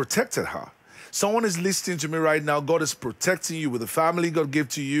the Lord protected her. Someone is listening to me right now. God is protecting you with the family God gave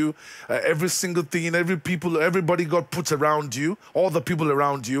to you. Every single thing, everybody God puts around you, all the people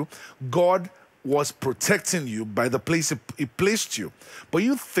around you, God was protecting you by the place He placed you. But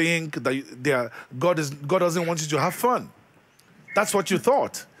you think that God doesn't want you to have fun. That's what you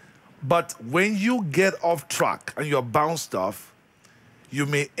thought. But when you get off track and you're bounced off, you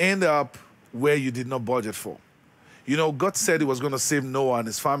may end up where you did not budget for. You know, God said He was going to save Noah and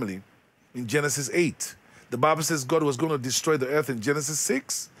his family in Genesis 8. The Bible says God was going to destroy the earth in Genesis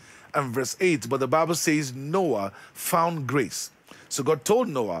 6 and verse 8. But the Bible says Noah found grace. So God told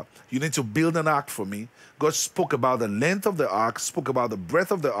Noah, you need to build an ark for me. God spoke about the length of the ark, spoke about the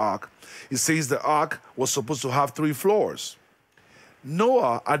breadth of the ark. He says the ark was supposed to have 3 floors.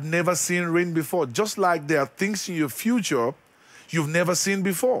 Noah had never seen rain before, just like there are things in your future you've never seen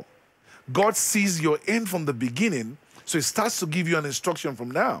before. God sees your end from the beginning, so He starts to give you an instruction from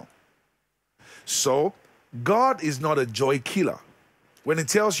now. So God is not a joy killer. When He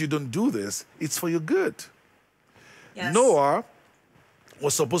tells you don't do this, it's for your good. Yes. Noah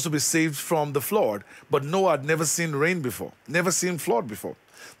was supposed to be saved from the flood, but Noah had never seen rain before, never seen flood before.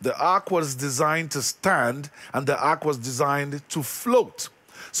 The ark was designed to stand, and the ark was designed to float.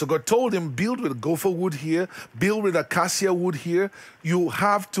 So God told him, build with gopher wood here, build with acacia wood here. You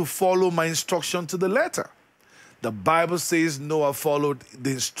have to follow my instruction to the letter. The Bible says Noah followed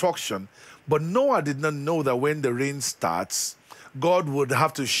the instruction, but Noah did not know that when the rain starts, God would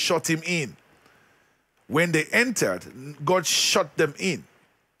have to shut him in. When they entered, God shut them in,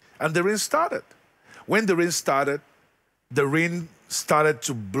 and the rain started. When the rain started, the rain started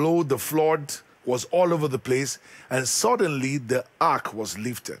to blow, the flood was all over the place, and suddenly the ark was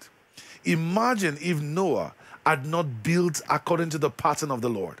lifted. Imagine if Noah had not built according to the pattern of the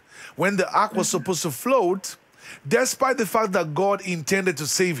Lord. When the ark was supposed to float, despite the fact that God intended to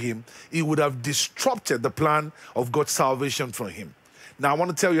save him, it would have disrupted the plan of God's salvation for him. Now, I want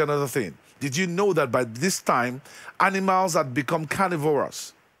to tell you another thing. Did you know that by this time, animals had become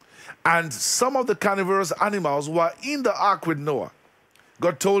carnivorous? And some of the carnivorous animals were in the ark with Noah.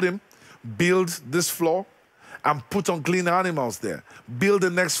 God told him, build this floor and put unclean animals there. Build the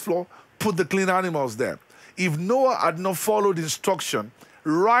next floor, put the clean animals there. If Noah had not followed instruction,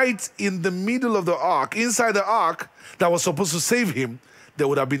 right in the middle of the ark, inside the ark that was supposed to save him, there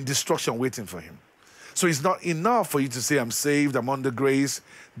would have been destruction waiting for him. So it's not enough for you to say, I'm saved, I'm under grace.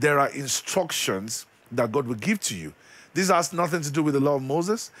 There are instructions that God will give to you. This has nothing to do with the law of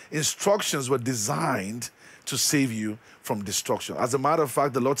Moses. Instructions were designed to save you from destruction. As a matter of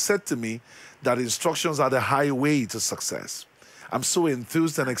fact, the Lord said to me that instructions are the highway to success. I'm so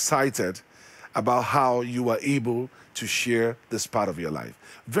enthused and excited about how you are able to share this part of your life.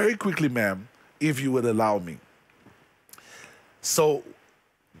 Very quickly, ma'am, if you would allow me. So,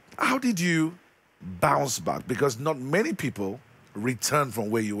 how did you bounce back? Because not many people return from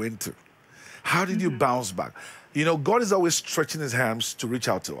where you went to. How did you bounce back? You know, God is always stretching His hands to reach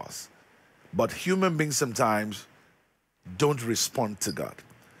out to us. But human beings sometimes don't respond to God.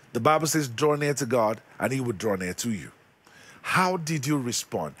 The Bible says, draw near to God, and He would draw near to you. How did you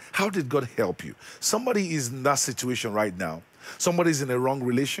respond? How did God help you? Somebody is in that situation right now. Somebody's in a wrong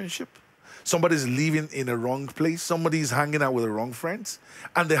relationship. Somebody's living in a wrong place. Somebody's hanging out with the wrong friends,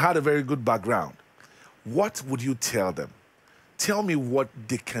 and they had a very good background. What would you tell them? Tell me what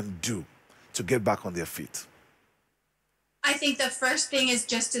they can do to get back on their feet. I think the first thing is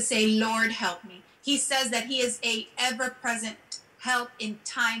just to say, Lord, help me. He says that He is a ever-present help in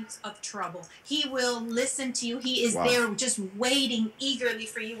times of trouble. He will listen to you. He is there just waiting eagerly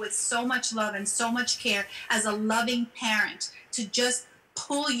for you with so much love and so much care as a loving parent to just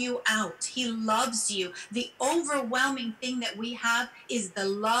pull you out. He loves you. The overwhelming thing that we have is the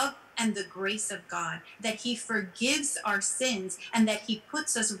love and the grace of God, that He forgives our sins and that He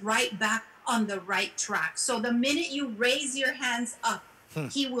puts us right back on the right track. So the minute you raise your hands up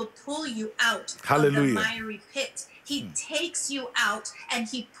He will pull you out Hallelujah. of the miry pit. He takes you out and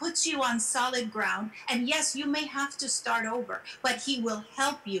he puts you on solid ground. And yes, you may have to start over, but he will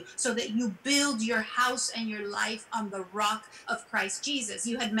help you so that you build your house and your life on the rock of Christ Jesus.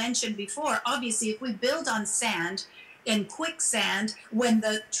 You had mentioned before, obviously, if we build on sand and quicksand, when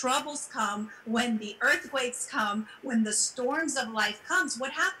the troubles come, when the earthquakes come, when the storms of life comes,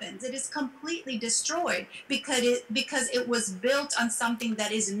 what happens? It is completely destroyed because it was built on something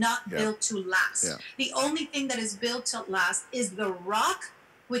that is not built to last. The only thing that is built to last is the rock,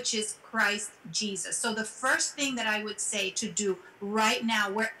 which is Christ Jesus. So the first thing that I would say to do right now,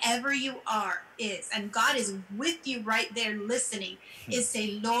 wherever you are, and God is with you right there listening, is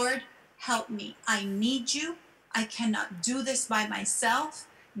say, Lord, help me. I need you. I cannot do this by myself.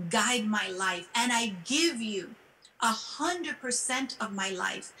 Guide my life. And I give you 100% of my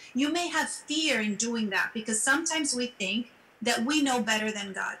life. You may have fear in doing that because sometimes we think that we know better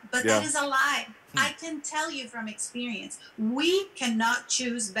than God, but that is a lie. I can tell you from experience, we cannot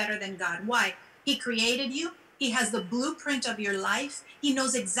choose better than God. Why? He created you. He has the blueprint of your life. He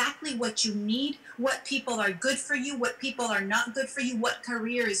knows exactly what you need, what people are good for you, what people are not good for you, what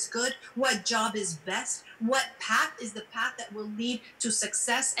career is good, what job is best, what path is the path that will lead to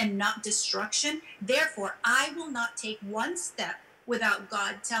success and not destruction. Therefore, I will not take one step without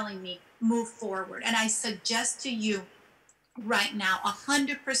God telling me, move forward. And I suggest to you right now,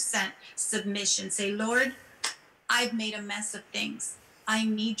 100% submission. Say, Lord, I've made a mess of things. I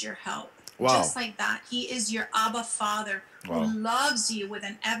need your help. Wow. Just like that. He is your Abba Father who loves you with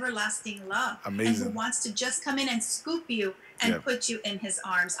an everlasting love. Amazing. And who wants to just come in and scoop you and put you in his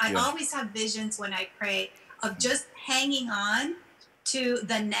arms. I always have visions when I pray of just hanging on to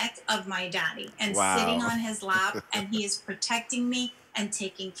the neck of my daddy and sitting on his lap, and he is protecting me and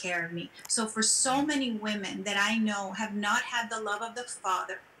taking care of me. So for so many women that I know have not had the love of the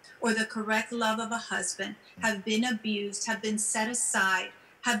Father or the correct love of a husband, have been abused, have been set aside,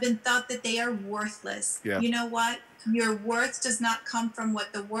 have been thought that they are worthless. You know what? Your worth does not come from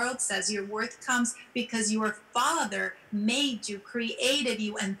what the world says. Your worth comes because your Father made you, created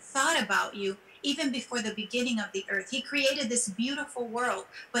you, and thought about you even before the beginning of the earth. He created this beautiful world,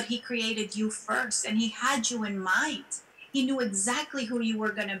 but he created you first, and he had you in mind. He knew exactly who you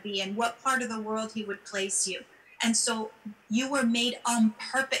were going to be and what part of the world he would place you. And so you were made on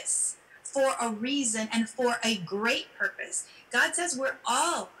purpose, for a reason and for a great purpose. God says we're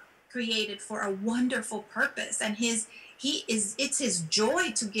all created for a wonderful purpose, and it's his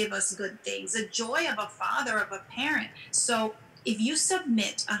joy to give us good things, the joy of a father, of a parent. So if you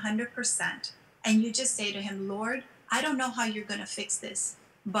submit 100% and you just say to him, Lord, I don't know how you're going to fix this,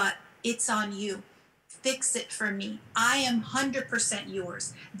 but it's on you. Fix it for me. I am 100%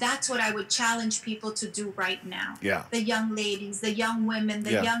 yours. That's what I would challenge people to do right now. The young ladies, the young women,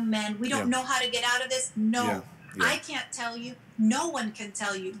 the young men. We don't know how to get out of this. No, I can't tell you. No one can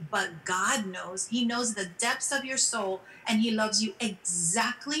tell you, but God knows. He knows the depths of your soul, and he loves you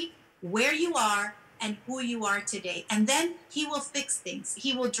exactly where you are and who you are today. And then he will fix things.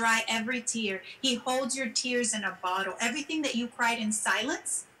 He will dry every tear. He holds your tears in a bottle. Everything that you cried in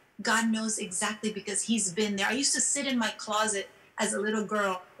silence, God knows exactly, because he's been there. I used to sit in my closet as a little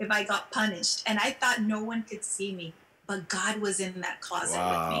girl if I got punished, and I thought no one could see me, but God was in that closet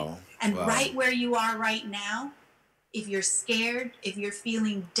with me. And right where you are right now, if you're scared, if you're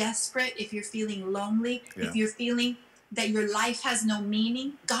feeling desperate, if you're feeling lonely, if you're feeling that your life has no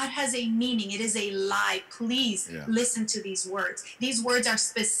meaning, God has a meaning. It is a lie. Please listen to these words. These words are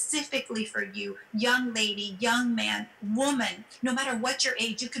specifically for you, young lady, young man, woman, no matter what your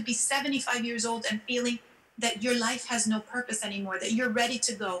age. You could be 75 years old and feeling that your life has no purpose anymore, that you're ready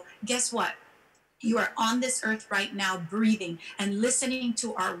to go. Guess what? You are on this earth right now, breathing and listening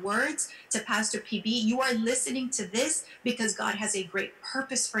to our words, to Pastor PB. You are listening to this because God has a great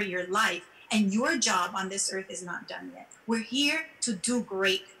purpose for your life. And your job on this earth is not done yet. We're here to do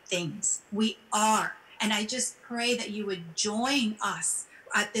great things. We are. And I just pray that you would join us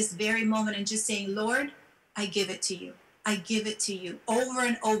at this very moment and just saying, Lord, I give it to you. I give it to you over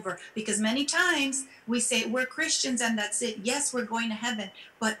and over. Because many times we say we're Christians and that's it. Yes, we're going to heaven.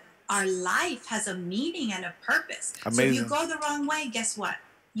 But our life has a meaning and a purpose. Amazing. So if you go the wrong way, guess what?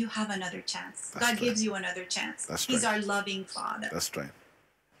 You have another chance. God gives you another chance. He's our loving Father. That's right.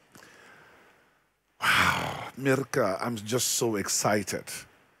 Wow, Myrka, I'm just so excited.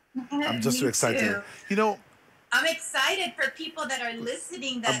 I'm just so excited. Too. You know, I'm excited for people that are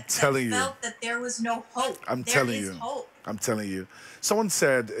listening that felt that there was no hope. I'm telling you. Hope. I'm telling you. Someone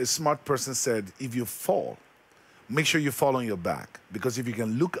said, a smart person said, if you fall, make sure you fall on your back, because if you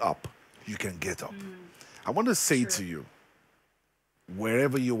can look up, you can get up. I want to say to you,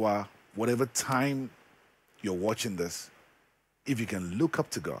 wherever you are, whatever time you're watching this, if you can look up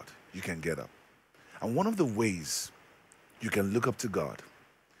to God, you can get up. And one of the ways you can look up to God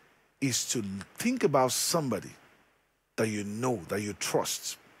is to think about somebody that you know, that you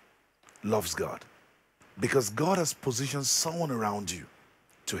trust, loves God. Because God has positioned someone around you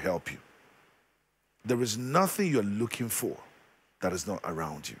to help you. There is nothing you're looking for that is not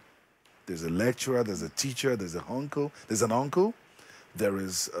around you. There's a lecturer, there's a teacher, there's an uncle, there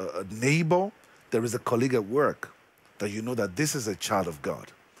is a neighbor, there is a colleague at work that you know that this is a child of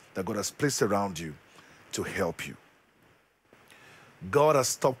God, that God has placed around you to help you. God has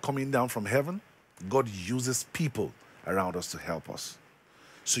stopped coming down from heaven. God uses people around us to help us.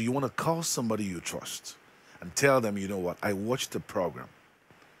 So you want to call somebody you trust and tell them, you know what, I watched the program.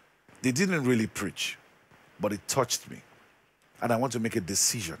 They didn't really preach, but it touched me. And I want to make a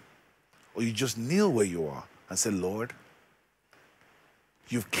decision. Or you just kneel where you are and say, Lord,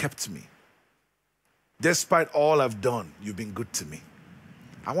 you've kept me. Despite all I've done, you've been good to me.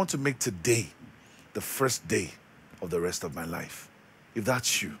 I want to make today the first day of the rest of my life. If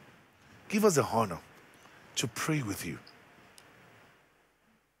that's you, give us the honor to pray with you.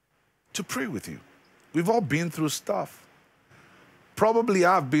 To pray with you. We've all been through stuff. Probably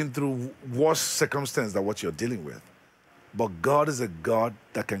I've been through worse circumstances than what you're dealing with. But God is a God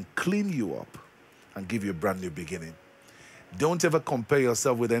that can clean you up and give you a brand new beginning. Don't ever compare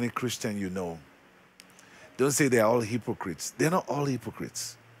yourself with any Christian you know. Don't say they're all hypocrites. They're not all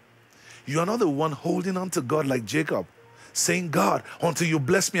hypocrites. You are not the one holding on to God like Jacob, saying, God, until you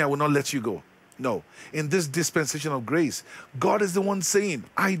bless me, I will not let you go. No. In this dispensation of grace, God is the one saying,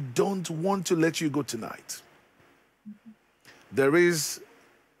 I don't want to let you go tonight. There is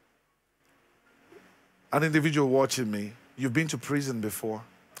an individual watching me. You've been to prison before.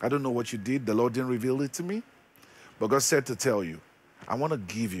 I don't know what you did. The Lord didn't reveal it to me. But God said to tell you, I want to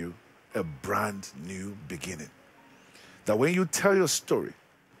give you a brand new beginning. That when you tell your story,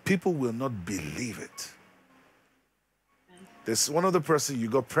 people will not believe it. There's one other person, you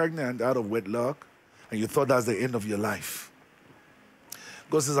got pregnant out of wedlock, and you thought that's the end of your life.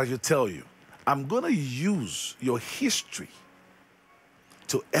 God says, I should tell you, I'm going to use your history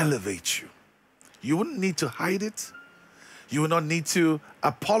to elevate you. You wouldn't need to hide it. You will not need to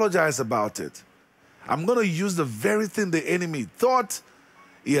apologize about it. I'm going to use the very thing the enemy thought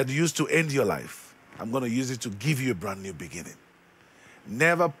he had used to end your life. I'm going to use it to give you a brand new beginning.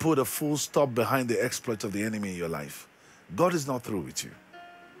 Never put a full stop behind the exploits of the enemy in your life. God is not through with you.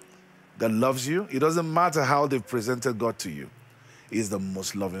 God loves you. It doesn't matter how they've presented God to you. He is the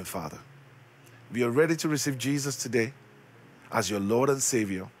most loving Father. If you're ready to receive Jesus today as your Lord and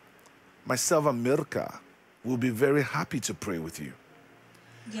Savior, myself and Myrka will be very happy to pray with you.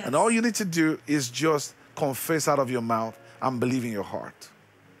 Yes. And all you need to do is just confess out of your mouth and believe in your heart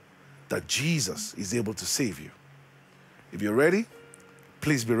that Jesus is able to save you. If you're ready,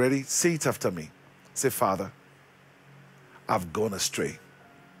 please be ready. Say it after me. Say, Father, I've gone astray.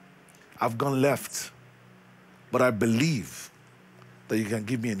 I've gone left. But I believe that you can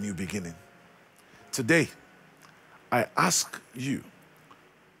give me a new beginning. Today, I ask you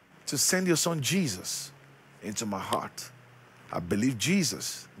to send your son Jesus into my heart. I believe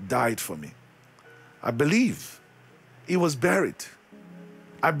Jesus died for me. I believe he was buried.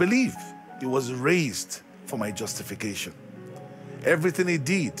 I believe he was raised for my justification. Everything he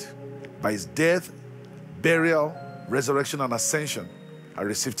did by his death, burial, resurrection, and ascension, I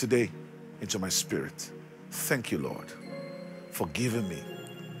receive today into my spirit. Thank you, Lord, for giving me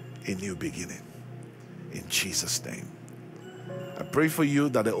a new beginning. In Jesus' name. I pray for you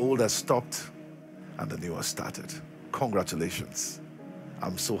that the old has stopped and the new has started. Congratulations.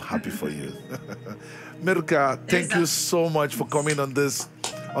 I'm so happy for you. Myrka, thank you so much for coming on this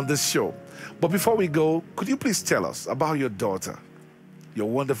show. But before we go, could you please tell us about your daughter, your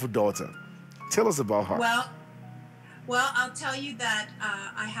wonderful daughter? Tell us about her. Well, I'll tell you that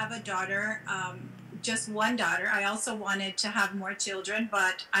I have a daughter, just one daughter. I also wanted to have more children,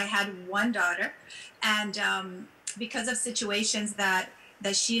 but I had one daughter. And because of situations that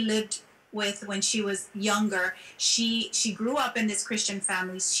she lived with when she was younger, she grew up in this Christian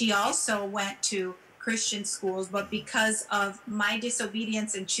family. She also went to Christian schools, but because of my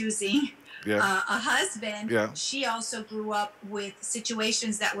disobedience in choosing a husband, she also grew up with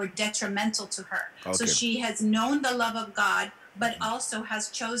situations that were detrimental to her. Okay. So she has known the love of God, but also has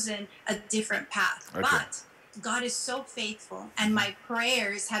chosen a different path. Okay. But God is so faithful, and my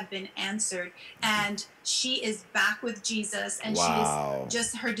prayers have been answered, and she is back with Jesus, and she is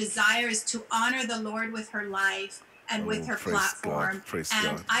just, her desire is to honor the Lord with her life and with her platform. God.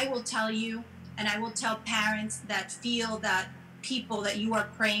 And God. I will tell you, and I will tell parents that feel that people that you are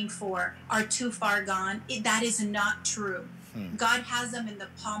praying for are too far gone. That is not true. God has them in the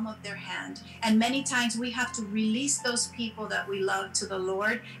palm of their hand. And many times we have to release those people that we love to the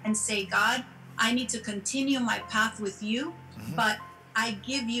Lord and say, God, I need to continue my path with you, but I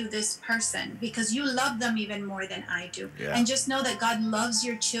give you this person because you love them even more than I do. Yeah. And just know that God loves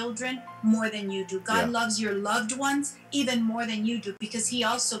your children more than you do. God loves your loved ones even more than you do because he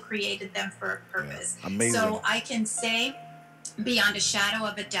also created them for a purpose. Yeah. Amazing. So I can say beyond a shadow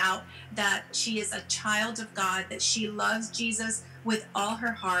of a doubt that she is a child of God, that she loves Jesus with all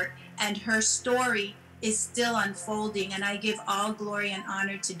her heart, and her story is still unfolding. And I give all glory and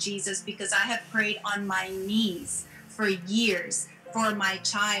honor to Jesus because I have prayed on my knees for years for my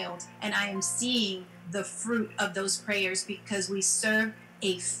child, and I am seeing the fruit of those prayers because we serve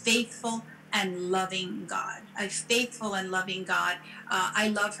a faithful and loving God, a faithful and loving God. I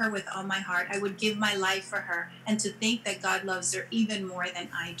love her with all my heart. I would give my life for her, and to think that God loves her even more than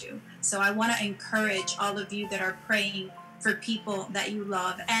I do. So I want to encourage all of you that are praying for people that you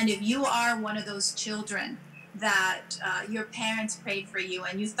love. And if you are one of those children that your parents prayed for you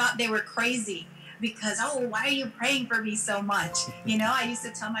and you thought they were crazy, because, oh, why are you praying for me so much? You know, I used to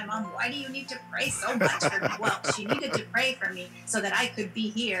tell my mom, why do you need to pray so much for me? Well, she needed to pray for me so that I could be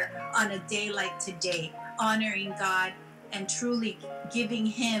here on a day like today, honoring God and truly giving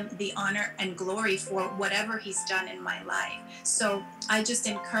him the honor and glory for whatever he's done in my life. So I just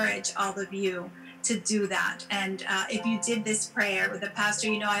encourage all of you to do that. And if you did this prayer with a pastor,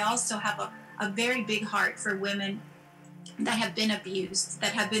 you know, I also have a very big heart for women that have been abused,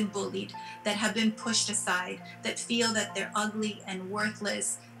 that have been bullied, that have been pushed aside, that feel that they're ugly and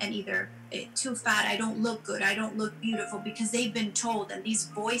worthless and either too fat, I don't look good, I don't look beautiful, because they've been told, and these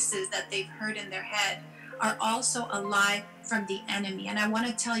voices that they've heard in their head are also a lie from the enemy. And I want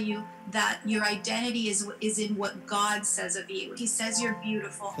to tell you that your identity is in what God says of you. He says you're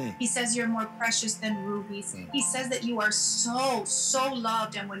beautiful. He says you're more precious than rubies. He says that you are so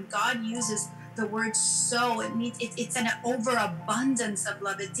loved. And when God uses the word so, it means it's an overabundance of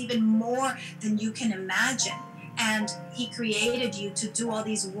love. It's even more than you can imagine. And he created you to do all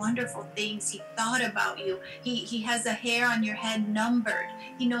these wonderful things. He thought about you. He has the hair on your head numbered.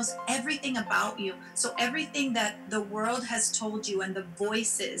 He knows everything about you. So everything that the world has told you and the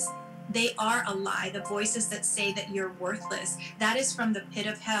voices, they are a lie. The voices that say that you're worthless, that is from the pit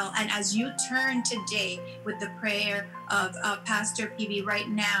of hell. And as you turn today with the prayer of Pastor PB right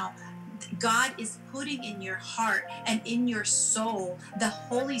now, God is putting in your heart and in your soul the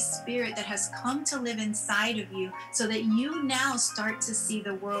Holy Spirit that has come to live inside of you, so that you now start to see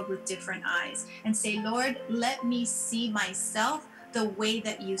the world with different eyes and say, Lord, let me see myself the way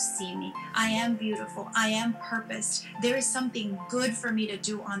that you see me. I am beautiful. I am purposed. There is something good for me to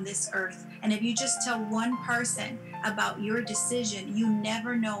do on this earth. And if you just tell one person about your decision, you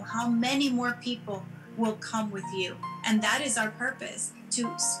never know how many more people will come with you. And that is our purpose, to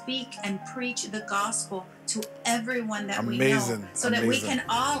speak and preach the gospel to everyone that we know, so that we can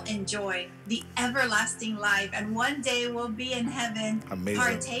all enjoy the everlasting life. And one day we'll be in heaven,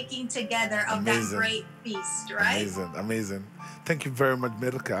 partaking together of that great feast, right? Amazing. Thank you very much,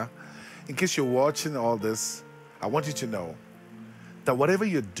 Myrka. In case you're watching all this, I want you to know that whatever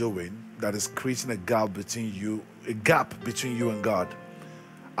you're doing that is creating a gap between you and God,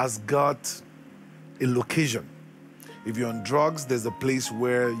 has got a location. If you're on drugs, there's a place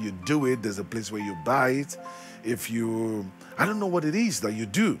where you do it. There's a place where you buy it. I don't know what it is that you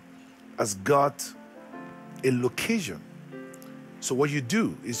do, has got a location. So what you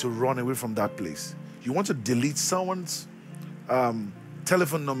do is to run away from that place. You want to delete someone's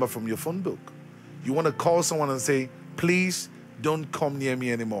telephone number from your phone book. You want to call someone and say, please don't come near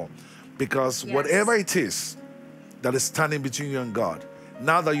me anymore. Because whatever it is that is standing between you and God,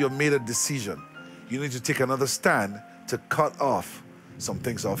 now that you've made a decision, you need to take another stand to cut off some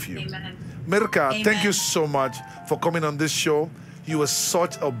things off you. Amen. Myrka, thank you so much for coming on this show. You are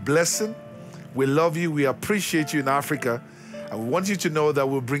such a blessing. We love you. We appreciate you in Africa. And we want you to know that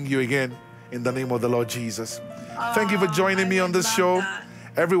we'll bring you again in the name of the Lord Jesus. Thank you for joining me on this show. That.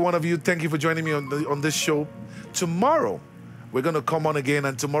 Every one of you, thank you for joining me on this show. Tomorrow, we're going to come on again,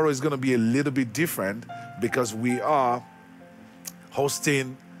 and tomorrow is going to be a little bit different because we are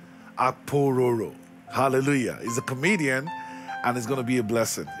hosting Akpororo. Hallelujah. He's a comedian, and it's going to be a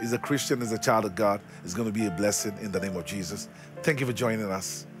blessing. He's a Christian, he's a child of God. It's going to be a blessing in the name of Jesus. Thank you for joining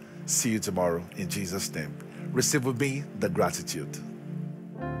us. See you tomorrow in Jesus' name. Receive with me the gratitude.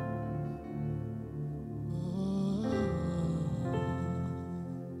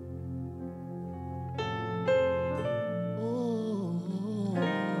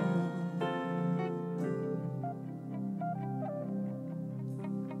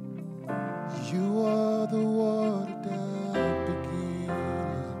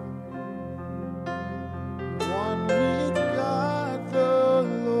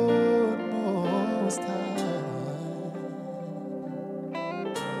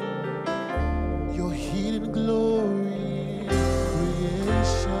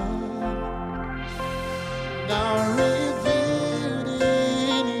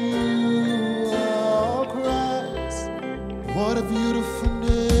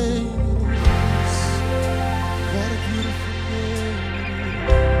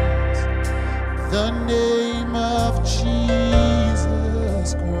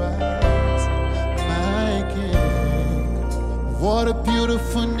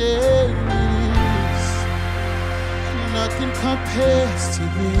 beautiful name it is. Nothing compares to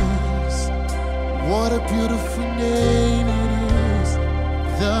this. What a beautiful name it is.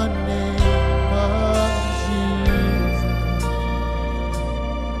 The name of Jesus.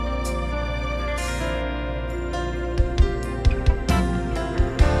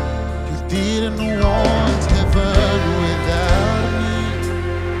 You didn't want heaven without me.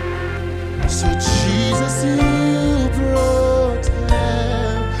 So Jesus, you brought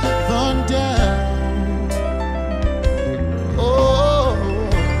heaven down. Oh,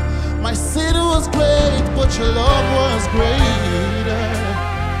 my sin was great, but your love was greater.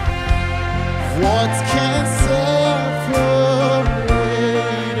 What can separate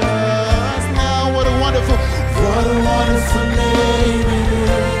us now? What a wonderful name it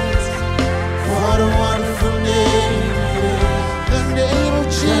is. What a wonderful name it is. The name of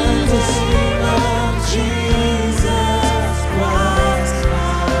Jesus. Jesus Christ.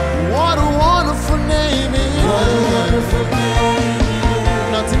 What a wonderful name it is. What a wonderful name it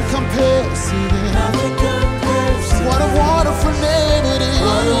is. Nothing compares to this. Nothing compares to What a wonderful name it is.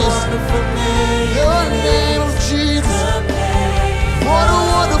 What a wonderful name The name of Jesus. The name What a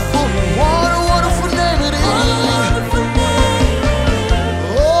wonderful name it is. What a wonderful name.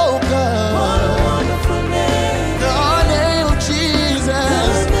 Oh God. What a wonderful name. The name of Jesus. The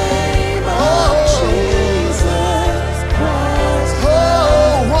name Oh. of Jesus Christ. Oh,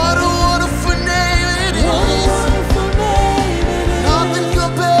 what a wonderful name it What a is. wonderful name it is. Nothing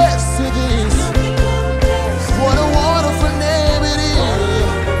compares to this. Nothing compares to What a wonderful name it is.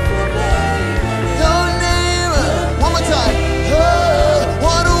 wonderful name. Your name. One more time. Oh,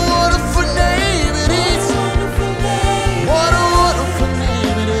 what a wonderful name it is. Wonderful name. What a wonderful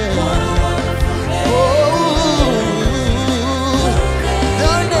name it is. What a wonderful name. Oh,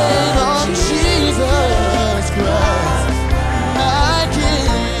 the name of Jesus Christ, my King.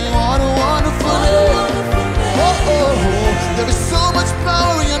 What a wonderful name. Oh, there is so much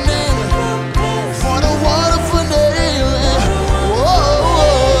power in your name. What a wonderful name.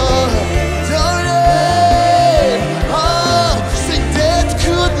 Oh, the name. Oh, sing death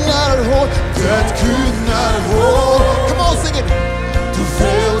could not hold. Death could not hold. Come on, sing it. To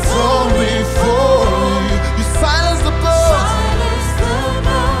fail only for you. You silence the birds.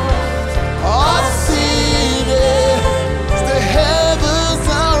 I've seen it. The heavens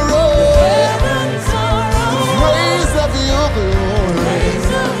are roaring. The praise of your glory.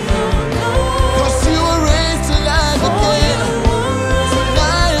 'Cause you were raised to life again. To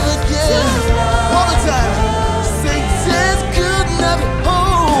life again. One more time. Say death could not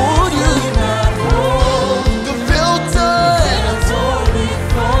hold you. The filter.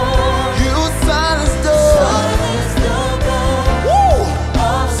 You silence the Woo!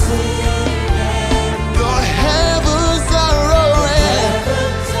 The heavens are roaring.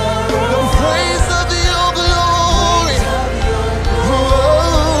 The praise of your glory.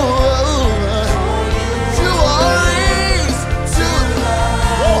 You are raised to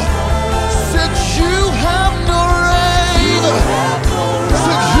said you have no rival.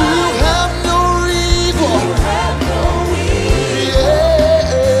 Said you have no rival.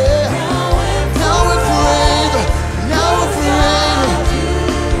 Yeah. Now and forever. Now and forever.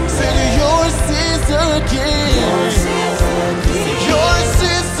 Said yours is the King. Yours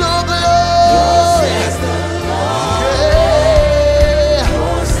is the glory. Yeah.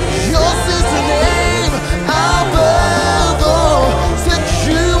 Yours is the name above all. Said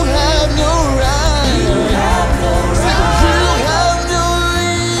you have no rival. Said you have no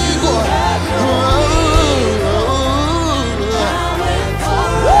equal.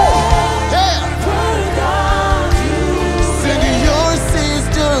 Yeah. Said yours is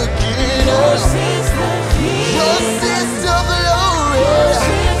the King. Yours is the glory.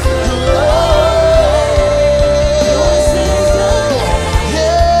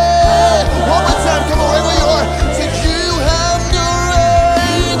 Yeah. One more time, come on, wherever you are. Said you have no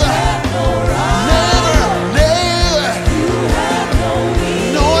rival. Never, never.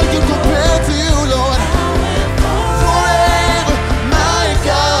 No one can compare to you, Lord. Forever, my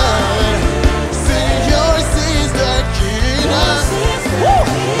God. Say yours is the kingdom.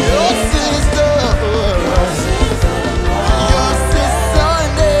 Yours is the yours is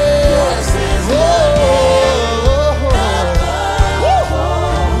Sunday.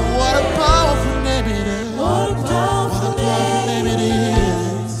 What a powerful name it is. What a powerful name it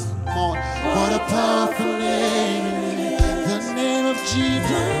is. Come on. What a powerful name it is. The name of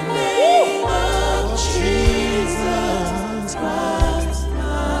Jesus. Jesus Christ.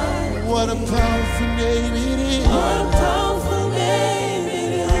 What a powerful name it is.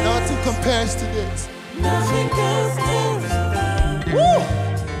 Nothing compares to this. Nothing compares to